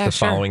list the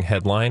following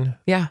headline?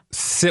 Yeah.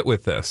 Sit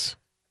with this.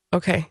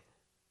 Okay.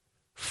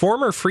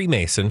 Former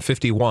Freemason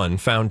 51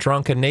 found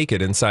drunk and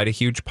naked inside a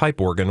huge pipe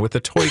organ with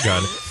a toy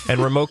gun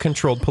and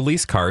remote-controlled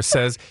police car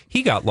says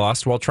he got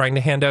lost while trying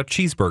to hand out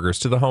cheeseburgers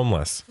to the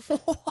homeless. Was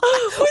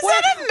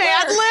that a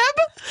Mad Lib?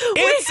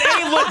 It's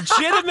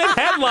a legitimate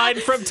headline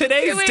from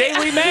today's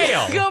Daily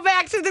Mail. Go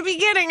back to the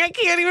beginning. I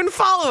can't even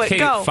follow it. Okay,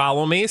 Go.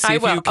 follow me. See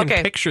if you can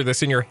picture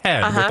this in your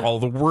head with all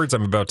the words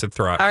I'm about to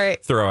throw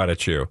out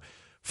at you.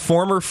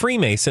 Former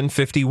Freemason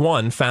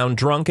 51 found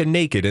drunk and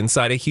naked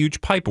inside a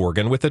huge pipe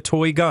organ with a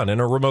toy gun and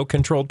a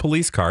remote-controlled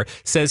police car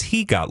says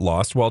he got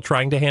lost while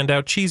trying to hand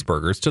out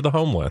cheeseburgers to the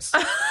homeless.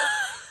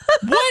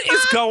 What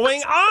is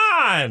going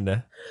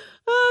on?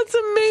 Oh, it's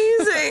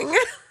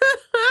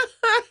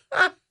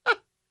amazing.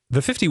 The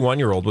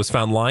 51-year-old was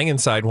found lying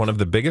inside one of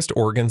the biggest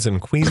organs in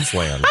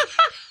Queensland.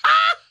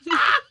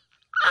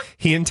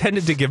 He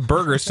intended to give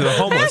burgers to the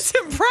homeless.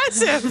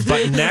 That's impressive.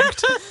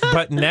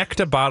 But necked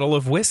a bottle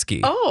of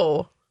whiskey.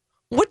 Oh.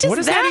 What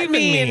does that even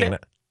mean?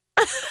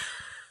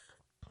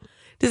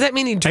 Does that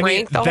mean he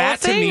drank the whole thing? That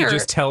to me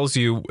just tells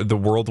you the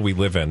world we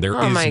live in. There is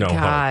no hope. Oh my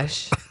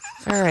gosh.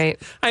 All right.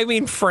 I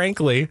mean,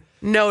 frankly.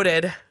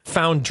 Noted.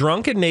 Found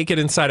drunk and naked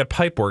inside a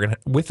pipe organ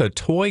with a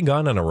toy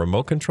gun and a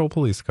remote control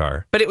police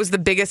car. But it was the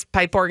biggest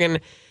pipe organ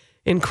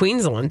in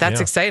Queensland. That's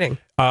exciting.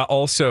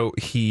 Also,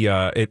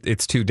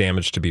 it's too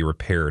damaged to be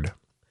repaired.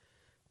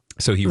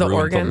 So he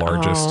ruined the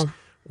largest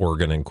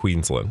organ in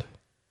Queensland.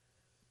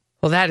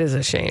 Well, that is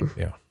a shame.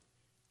 Yeah.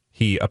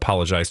 He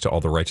apologized to all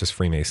the righteous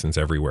Freemasons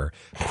everywhere.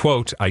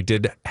 Quote, I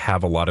did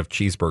have a lot of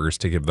cheeseburgers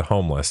to give the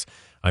homeless.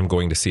 I'm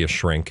going to see a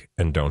shrink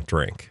and don't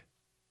drink.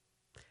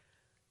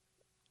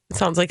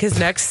 Sounds like his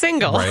next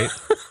single. Right?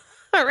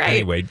 All right.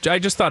 Anyway, I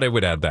just thought I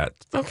would add that.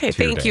 Okay,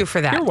 thank you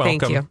for that. You're welcome.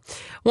 Thank you.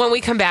 When we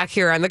come back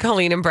here on the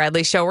Colleen and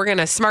Bradley Show, we're going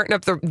to smarten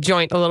up the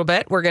joint a little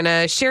bit. We're going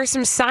to share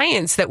some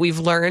science that we've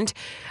learned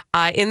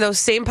in those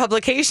same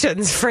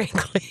publications,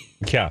 frankly.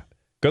 Yeah.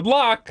 Good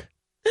luck.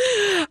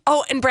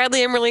 Oh, and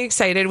Bradley, I'm really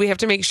excited. We have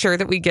to make sure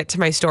that we get to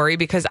my story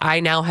because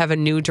I now have a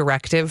new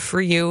directive for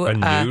you. A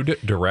nude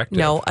directive?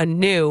 No, a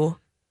new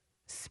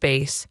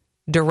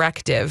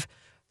directive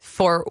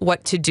for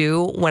what to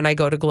do when I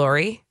go to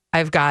glory.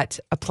 I've got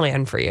a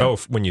plan for you. Oh,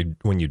 when you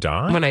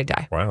die? When I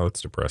die. Wow,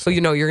 that's depressing. So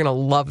you know you're going to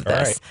love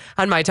this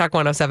on My Talk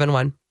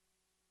 107.1.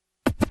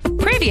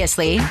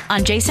 Previously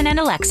on Jason and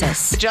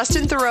Alexis.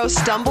 Justin Theroux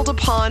stumbled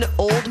upon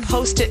old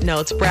Post-it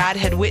notes Brad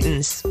had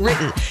written.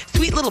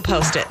 Sweet little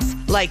Post-its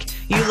like,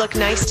 you look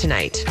nice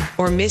tonight,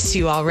 or miss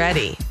you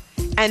already.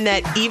 And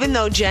that even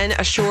though Jen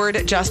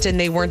assured Justin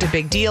they weren't a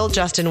big deal,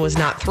 Justin was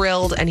not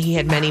thrilled, and he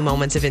had many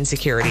moments of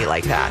insecurity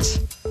like that.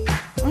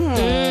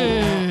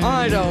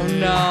 I don't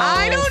know.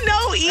 I don't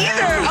know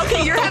either.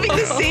 Okay, you're having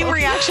the same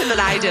reaction that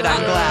I did.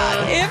 I'm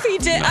glad. If he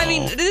did, I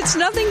mean, it's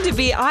nothing to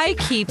be. I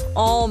keep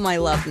all my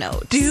love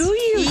notes. Do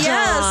you?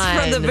 Yes,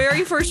 Dawn? from the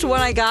very first one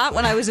I got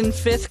when I was in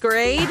 5th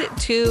grade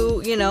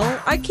to,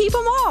 I keep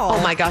them all.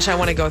 Oh my gosh, I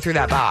want to go through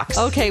that box.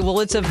 Okay, well,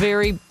 it's a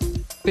very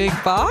big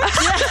box.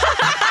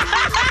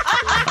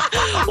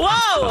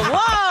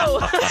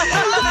 Whoa.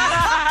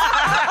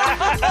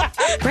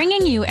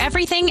 Bringing you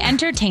everything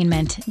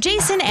entertainment.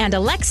 Jason and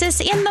Alexis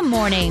in the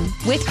morning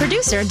with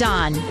producer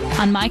Dawn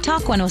on My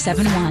Talk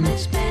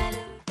 107.1.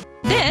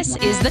 This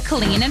is the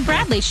Colleen and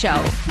Bradley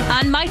Show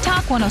on My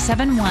Talk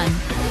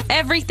 107.1.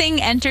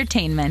 Everything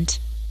entertainment.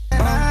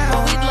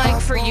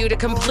 for you to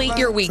complete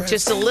your week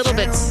just a little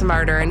bit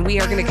smarter, and we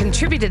are going to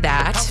contribute to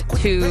that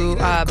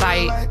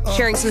by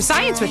sharing some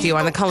science with you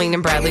on the Colleen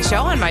and Bradley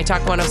Show on My Talk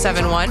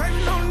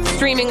 1071.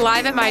 Streaming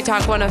live at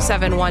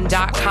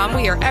MyTalk1071.com.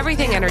 We are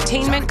everything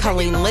entertainment.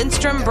 Colleen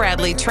Lindstrom,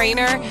 Bradley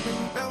Trainer.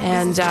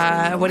 And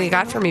what do you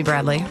got for me,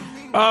 Bradley?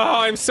 Oh,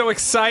 I'm so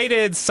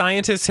excited.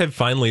 Scientists have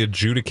finally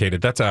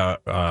adjudicated. That's a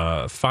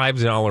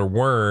 $5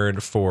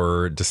 word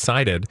for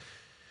decided.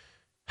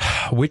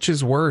 Which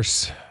is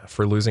worse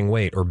for losing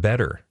weight or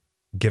better?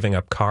 Giving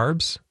up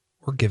carbs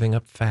or giving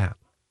up fat?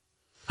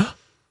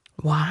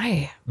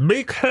 Why?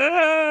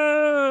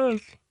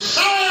 Because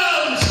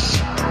science!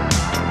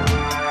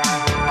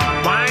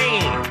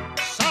 Why?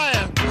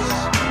 Science!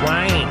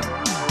 Why?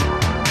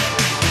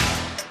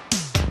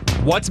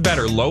 What's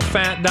better,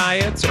 low-fat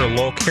diets or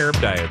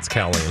low-carb diets,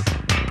 Colleen?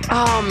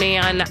 Oh,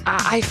 man.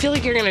 I feel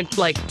like you're going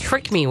to,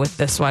 trick me with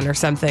this one or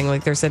something.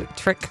 Like, there's a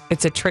trick.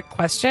 It's a trick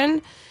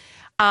question.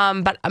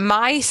 But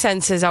my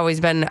sense has always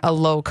been a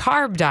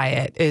low-carb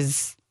diet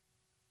is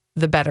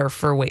the better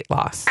for weight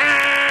loss.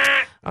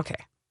 Okay.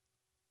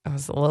 I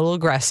was a little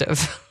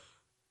aggressive.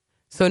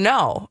 So,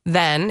 no.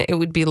 Then it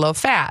would be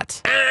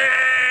low-fat.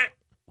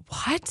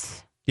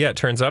 What? Yeah, it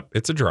turns out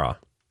it's a draw.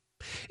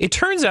 It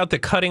turns out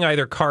that cutting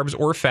either carbs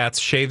or fats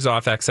shaves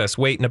off excess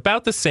weight in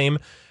about the same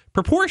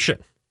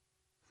proportion.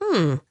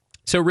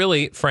 So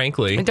really,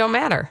 frankly... It don't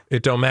matter.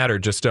 It don't matter.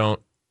 Just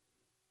don't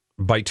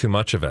bite too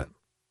much of it.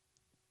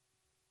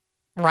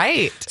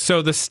 Right.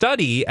 So the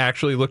study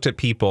actually looked at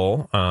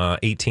people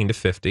 18 to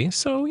 50.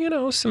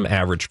 So, some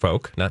average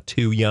folk. Not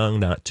too young,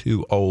 not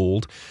too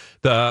old.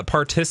 The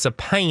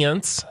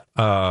participants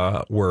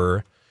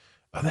were...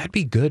 Oh, that'd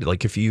be good.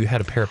 Like if you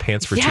had a pair of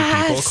pants for two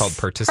people called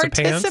participants.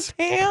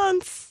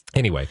 Participants.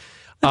 Anyway.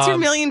 That's your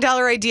 $1 million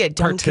idea.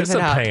 Don't give it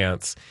up.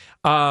 Participants.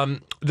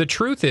 The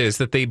truth is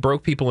that they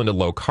broke people into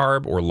low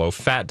carb or low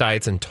fat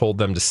diets and told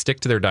them to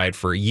stick to their diet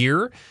for a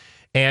year.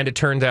 And it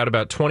turned out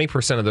about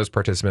 20% of those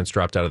participants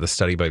dropped out of the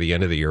study by the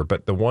end of the year.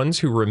 But the ones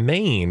who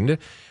remained,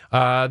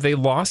 they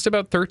lost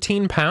about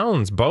 13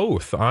 pounds,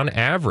 both on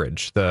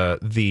average.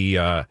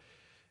 The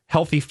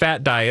healthy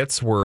fat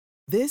diets were.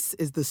 This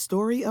is the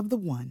story of the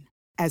one.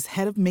 As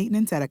head of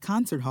maintenance at a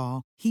concert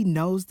hall, he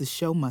knows the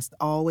show must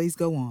always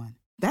go on.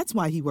 That's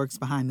why he works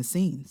behind the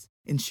scenes,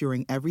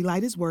 ensuring every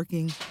light is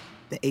working,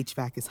 the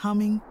HVAC is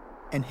humming,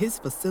 and his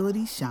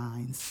facility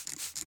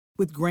shines.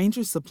 With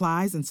Grainger's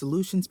supplies and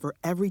solutions for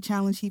every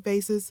challenge he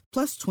faces,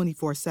 plus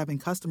 24/7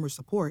 customer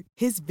support,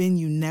 his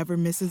venue never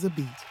misses a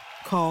beat.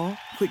 Call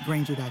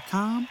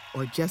quickgrainger.com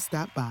or just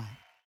stop by.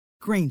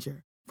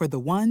 Grainger, for the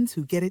ones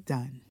who get it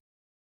done.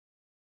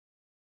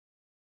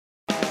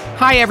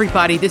 Hi,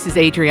 everybody. This is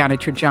Adriana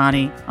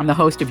Trajani. I'm the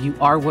host of You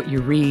Are What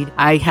You Read.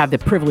 I have the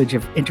privilege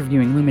of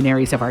interviewing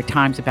luminaries of our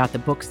times about the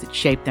books that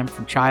shaped them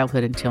from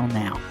childhood until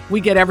now.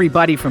 We get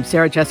everybody from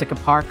Sarah Jessica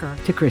Parker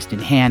to Kristen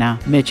Hanna,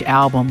 Mitch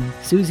Albom,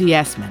 Susie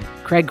Essman,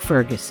 Craig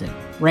Ferguson,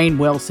 Rainn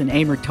Wilson,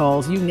 Amor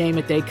Tolls, you name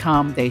it, they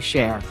come, they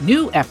share.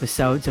 New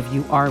episodes of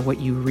You Are What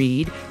You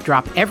Read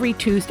drop every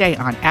Tuesday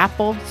on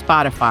Apple,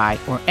 Spotify,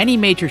 or any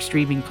major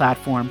streaming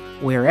platform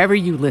wherever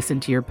you listen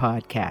to your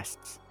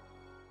podcasts.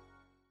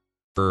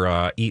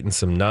 We're eating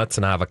some nuts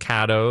and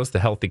avocados, the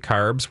healthy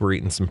carbs. We're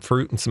eating some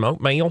fruit and some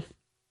oatmeal.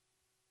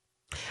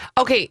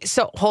 Okay,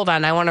 so hold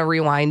on. I want to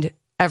rewind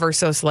ever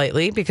so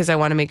slightly because I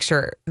want to make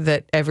sure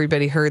that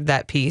everybody heard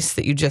that piece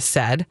that you just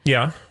said.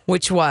 Yeah.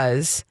 Which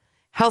was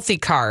healthy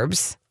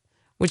carbs,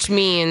 which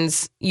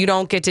means you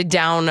don't get to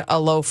down a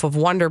loaf of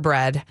Wonder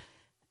Bread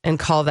and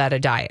call that a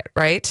diet,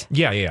 right?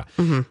 Yeah.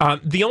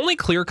 Mm-hmm. The only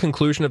clear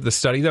conclusion of the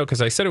study, though,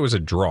 because I said it was a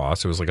draw,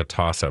 so it was like a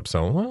toss-up.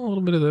 So a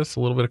little bit of this, a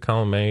little bit of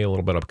column A, a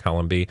little bit of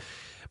column B.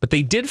 But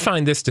they did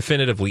find this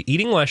definitively.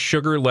 Eating less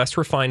sugar, less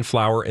refined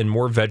flour, and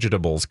more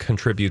vegetables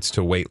contributes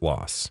to weight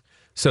loss.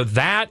 So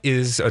that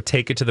is a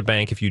take it to the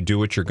bank if you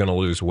do it, you're going to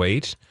lose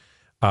weight.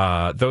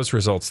 Those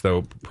results,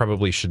 though,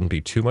 probably shouldn't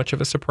be too much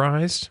of a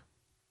surprise.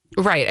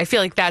 Right. I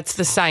feel like that's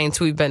the science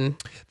we've been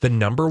The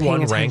number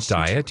one ranked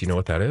diet, do you know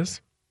what that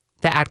is?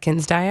 The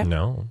Atkins diet?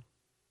 No.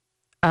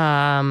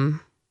 The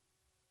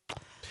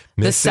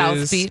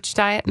South Beach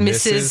diet?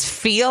 Mrs.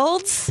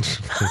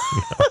 Fields? No.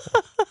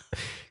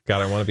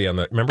 God, I want to be on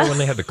the... Remember when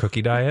they had the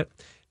cookie diet?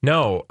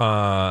 No,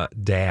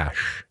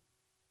 DASH.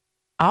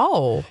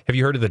 Oh. Have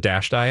you heard of the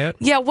DASH diet?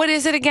 Yeah, what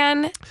is it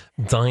again?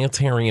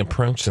 Dietary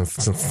approaches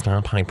to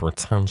stop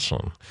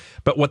hypertension.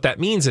 But what that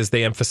means is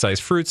they emphasize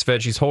fruits,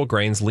 veggies, whole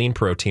grains, lean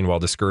protein while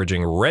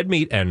discouraging red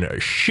meat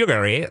and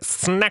sugary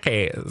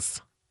snackies.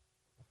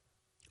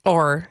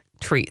 Or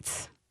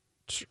treats.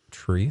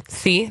 Treats?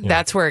 See,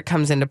 that's where it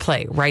comes into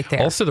play, right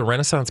there. Also, the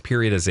Renaissance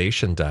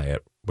periodization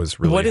diet was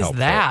really What is helpful.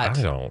 that?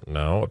 I don't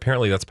know.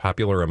 Apparently, that's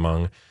popular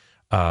among...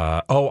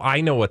 I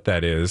know what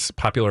that is.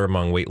 Popular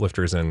among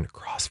weightlifters and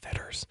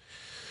CrossFitters.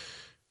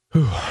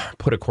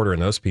 Put a quarter in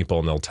those people,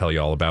 and they'll tell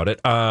you all about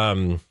it.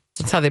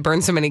 That's how they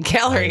burn so many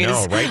calories. I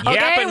know, right? Okay,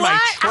 Yap in my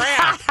what?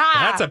 trap.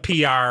 That's a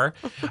PR.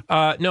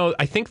 No,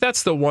 I think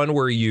that's the one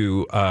where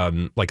you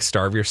like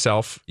starve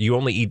yourself. You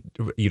only eat.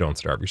 You don't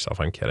starve yourself.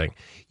 I'm kidding.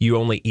 You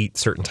only eat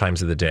certain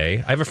times of the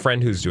day. I have a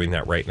friend who's doing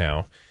that right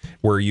now,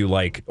 where you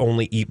like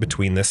only eat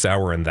between this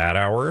hour and that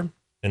hour,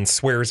 and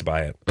swears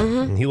by it.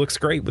 And he looks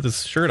great with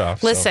his shirt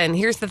off. Listen,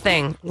 here's the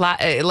thing.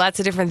 Lots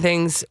of different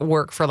things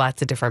work for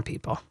lots of different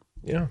people.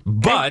 Yeah.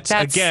 But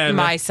That's again,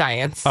 my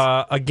science.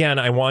 Again,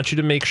 I want you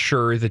to make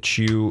sure that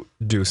you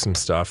do some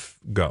stuff.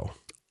 Go.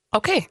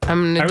 Okay. I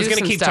was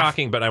going to keep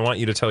talking, but I want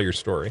you to tell your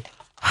story.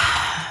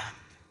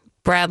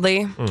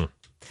 Bradley,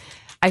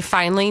 I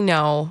finally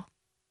know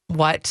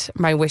what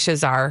my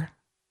wishes are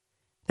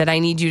that I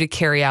need you to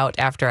carry out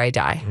after I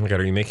die. Oh my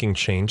God, are you making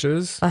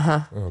changes?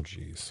 Uh-huh. Oh,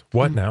 geez.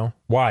 What now?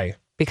 Why?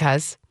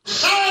 Because. Do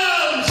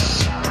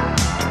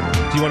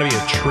you want to be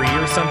a tree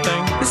or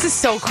something? This is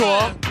so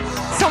cool.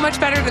 So much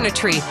better than a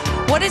tree.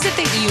 What is it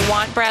that you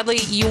want, Bradley?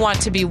 You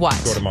want to be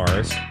what? Go to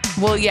Mars.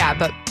 Well, yeah,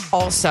 but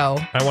also...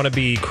 I want to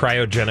be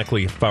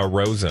cryogenically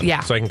frozen.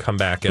 Yeah. So I can come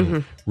back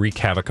and wreak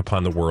havoc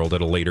upon the world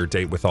at a later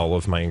date with all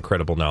of my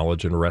incredible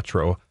knowledge and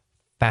retro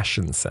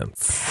fashion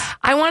sense.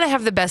 I want to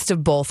have the best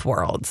of both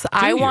worlds.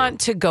 I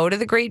want to go to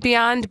the great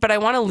beyond, but I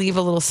want to leave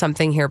a little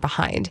something here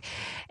behind.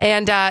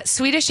 And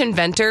Swedish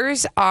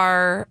inventors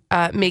are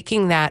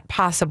making that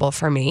possible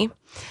for me,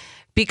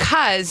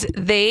 because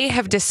they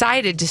have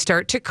decided to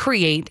start to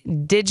create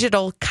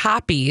digital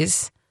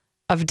copies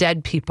of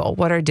dead people.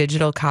 What are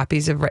digital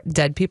copies of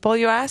dead people,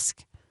 you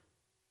ask?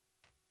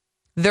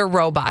 They're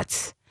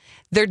robots.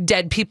 They're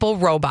dead people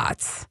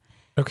robots.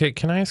 Okay,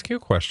 can I ask you a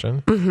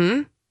question?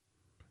 Mm-hmm.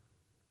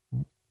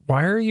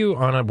 Why are you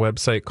on a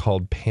website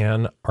called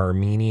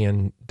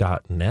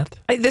panarmenian.net?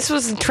 This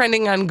was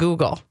trending on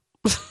Google.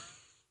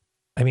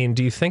 I mean,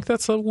 do you think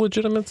that's a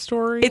legitimate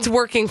story? It's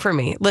working for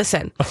me.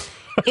 Listen,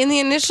 in the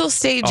initial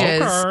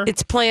stages,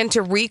 it's planned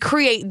to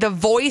recreate the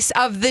voice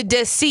of the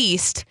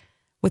deceased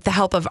with the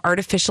help of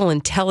artificial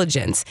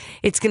intelligence.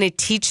 It's going to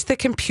teach the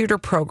computer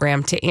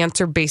program to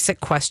answer basic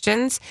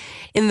questions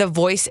in the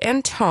voice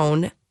and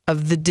tone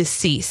of the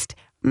deceased.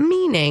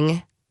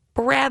 Meaning,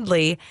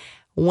 Bradley,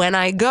 when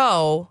I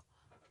go,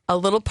 a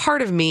little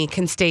part of me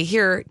can stay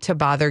here to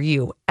bother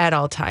you at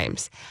all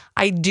times.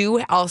 I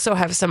do also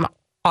have some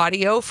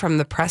audio from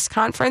the press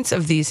conference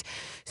of these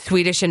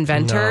Swedish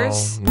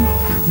inventors.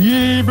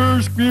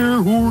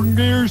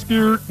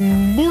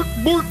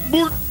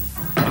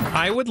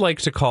 I would like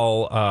to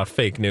call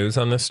fake news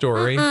on this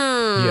story.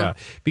 Yeah,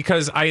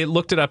 because I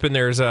looked it up and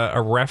there's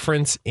a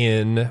reference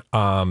in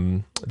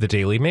the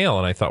Daily Mail,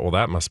 and I thought, well,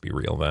 that must be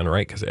real then,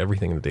 right? Because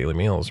everything in the Daily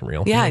Mail is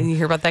real. Yeah, you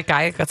hear about that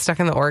guy that got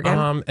stuck in the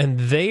organ? And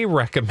they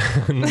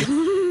recommend...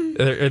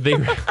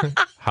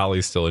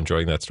 Holly's still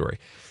enjoying that story.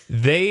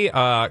 They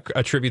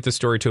attribute the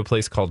story to a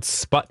place called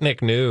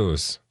Sputnik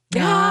News.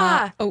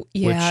 Yeah. Oh,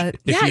 yeah. Which,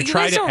 if you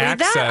try to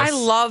access, I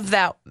love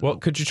that. Well,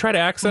 could you try to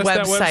access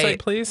that website,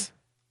 please?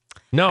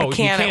 No, I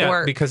can't, you can't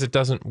work. because it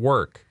doesn't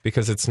work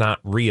because it's not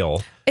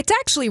real. It's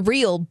actually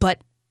real, but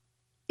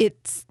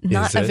it's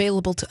not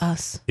available to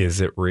us.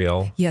 Is it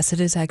real? Yes, it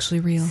is actually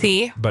real.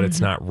 See? But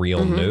it's not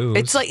real news.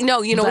 It's like,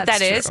 no, you know what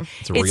that is?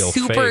 It's real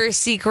super fake.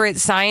 secret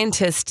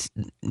scientist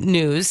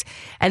news,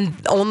 and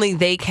only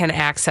they can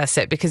access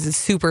it because it's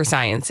super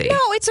sciencey. No,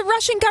 it's a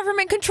Russian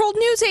government-controlled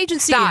news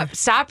agency.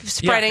 Stop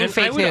spreading and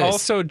fake I would news.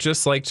 also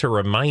just like to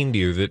remind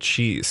you that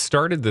she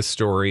started this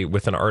story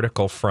with an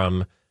article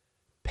from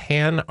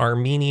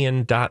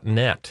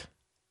panarmenian.net. I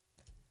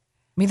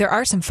mean, there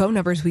are some phone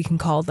numbers we can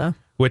call, though.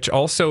 Which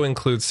also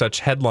includes such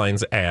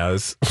headlines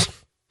as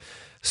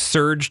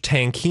Serge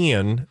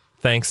Tankian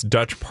thanks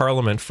Dutch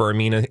Parliament for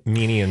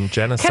Armenian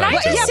genocide. Can I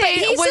just say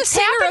he's what's the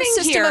singer happening of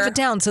System here? of a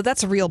Down, so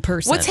that's a real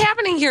person. What's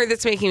happening here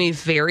that's making me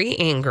very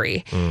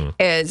angry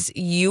is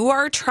you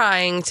are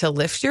trying to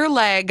lift your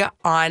leg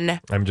on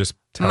I'm just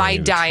telling my you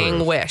the dying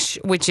truth. wish,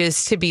 which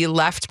is to be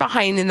left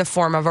behind in the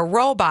form of a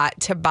robot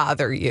to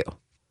bother you.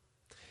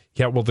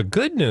 Yeah, well, the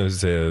good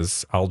news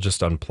is I'll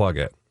just unplug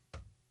it.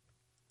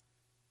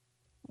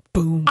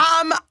 Boom.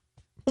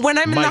 When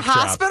I'm in the Mic drop.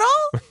 hospital?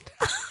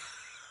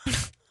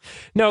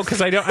 No,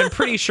 because I'm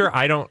pretty sure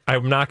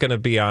I'm not going to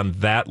be on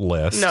that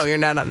list. No, you're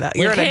not on that.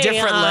 You're on a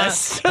different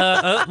list.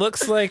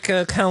 Looks like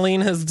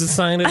Colleen has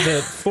decided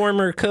that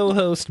former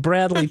co-host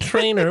Bradley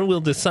Traynor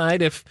will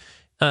decide if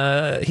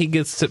she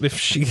gets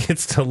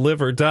to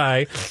live or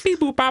die. Beep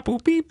boop bop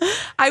boop beep.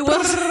 I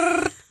will.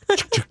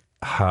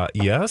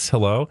 Yes,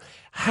 hello.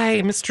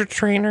 Hi, Mr.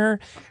 Traynor.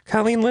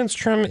 Colleen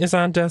Lindstrom is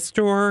on death's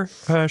door.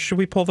 Should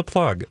we pull the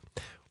plug?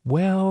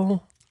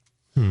 Well,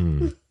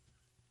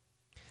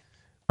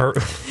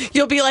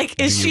 You'll be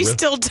like, is Do she you really?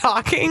 still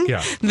talking?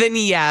 Yeah. Then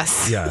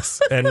yes. Yes.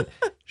 And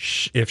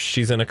if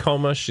she's in a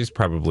coma, she's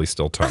probably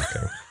still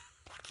talking.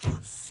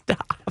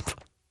 Stop.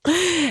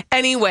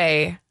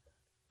 Anyway,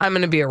 I'm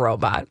going to be a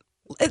robot.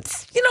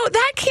 It's,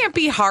 that can't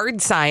be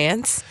hard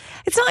science.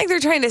 It's not like they're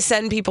trying to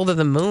send people to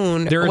the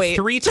moon. There are Wait.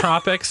 3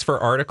 topics for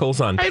articles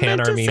on I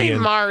meant to say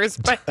Mars,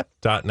 but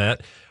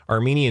panarmenian.net.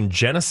 Armenian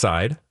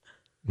genocide,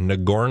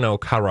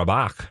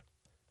 Nagorno-Karabakh,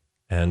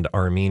 and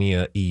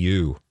Armenia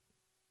EU.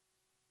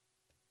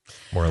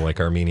 More like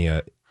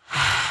Armenia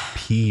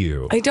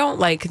PU. I don't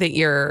like that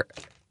you're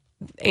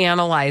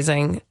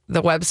analyzing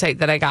the website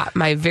that I got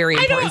my very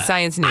important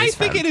science news I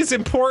think it is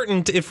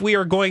important if we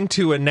are going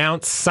to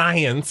announce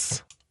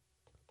science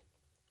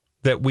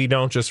that we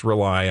don't just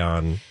rely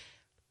on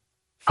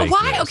fake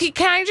Why? news. Okay,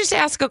 can I just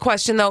ask a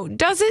question, though?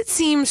 Does it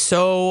seem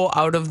so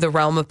out of the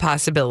realm of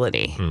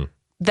possibility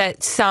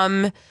that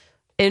some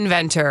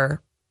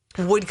inventor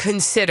would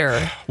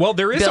consider well,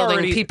 there is building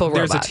already people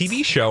there's robots? a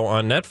TV show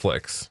on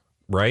Netflix,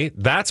 right?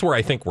 That's where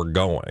I think we're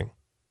going.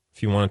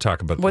 If you want to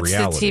talk about What's the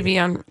reality, the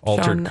TV on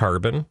Altered show?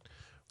 Carbon,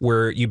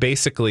 where you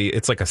basically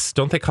it's like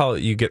don't they call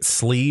it you get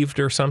sleeved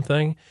or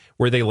something,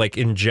 where they like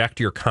inject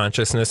your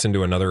consciousness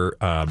into another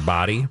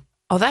body.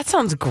 Oh, that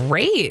sounds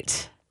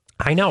great.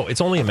 I know.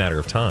 It's only a matter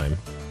of time.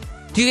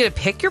 Do you get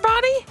to pick your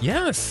body?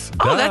 Yes.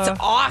 Oh, that's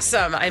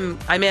awesome.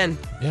 I'm in.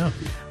 Yeah.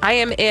 I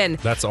am in.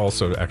 That's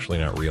also actually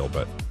not real,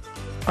 but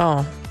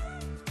Oh,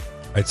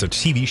 it's a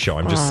TV show.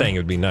 I'm just Oh. saying it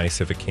would be nice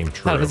if it came I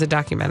true. thought it was a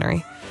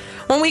documentary.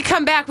 When we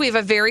come back, we have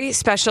a very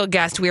special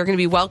guest. We are going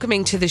to be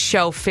welcoming to the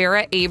show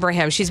Farrah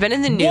Abraham. She's been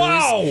in the news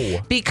Whoa!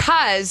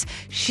 because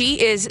she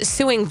is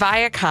suing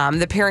Viacom,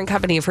 the parent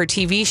company of her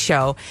TV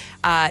show,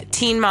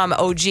 Teen Mom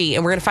OG.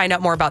 And we're going to find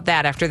out more about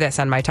that after this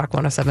on My Talk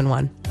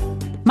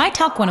 107.1. My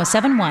Talk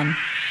 107.1.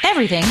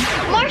 Everything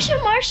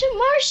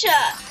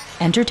Marsha!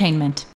 entertainment.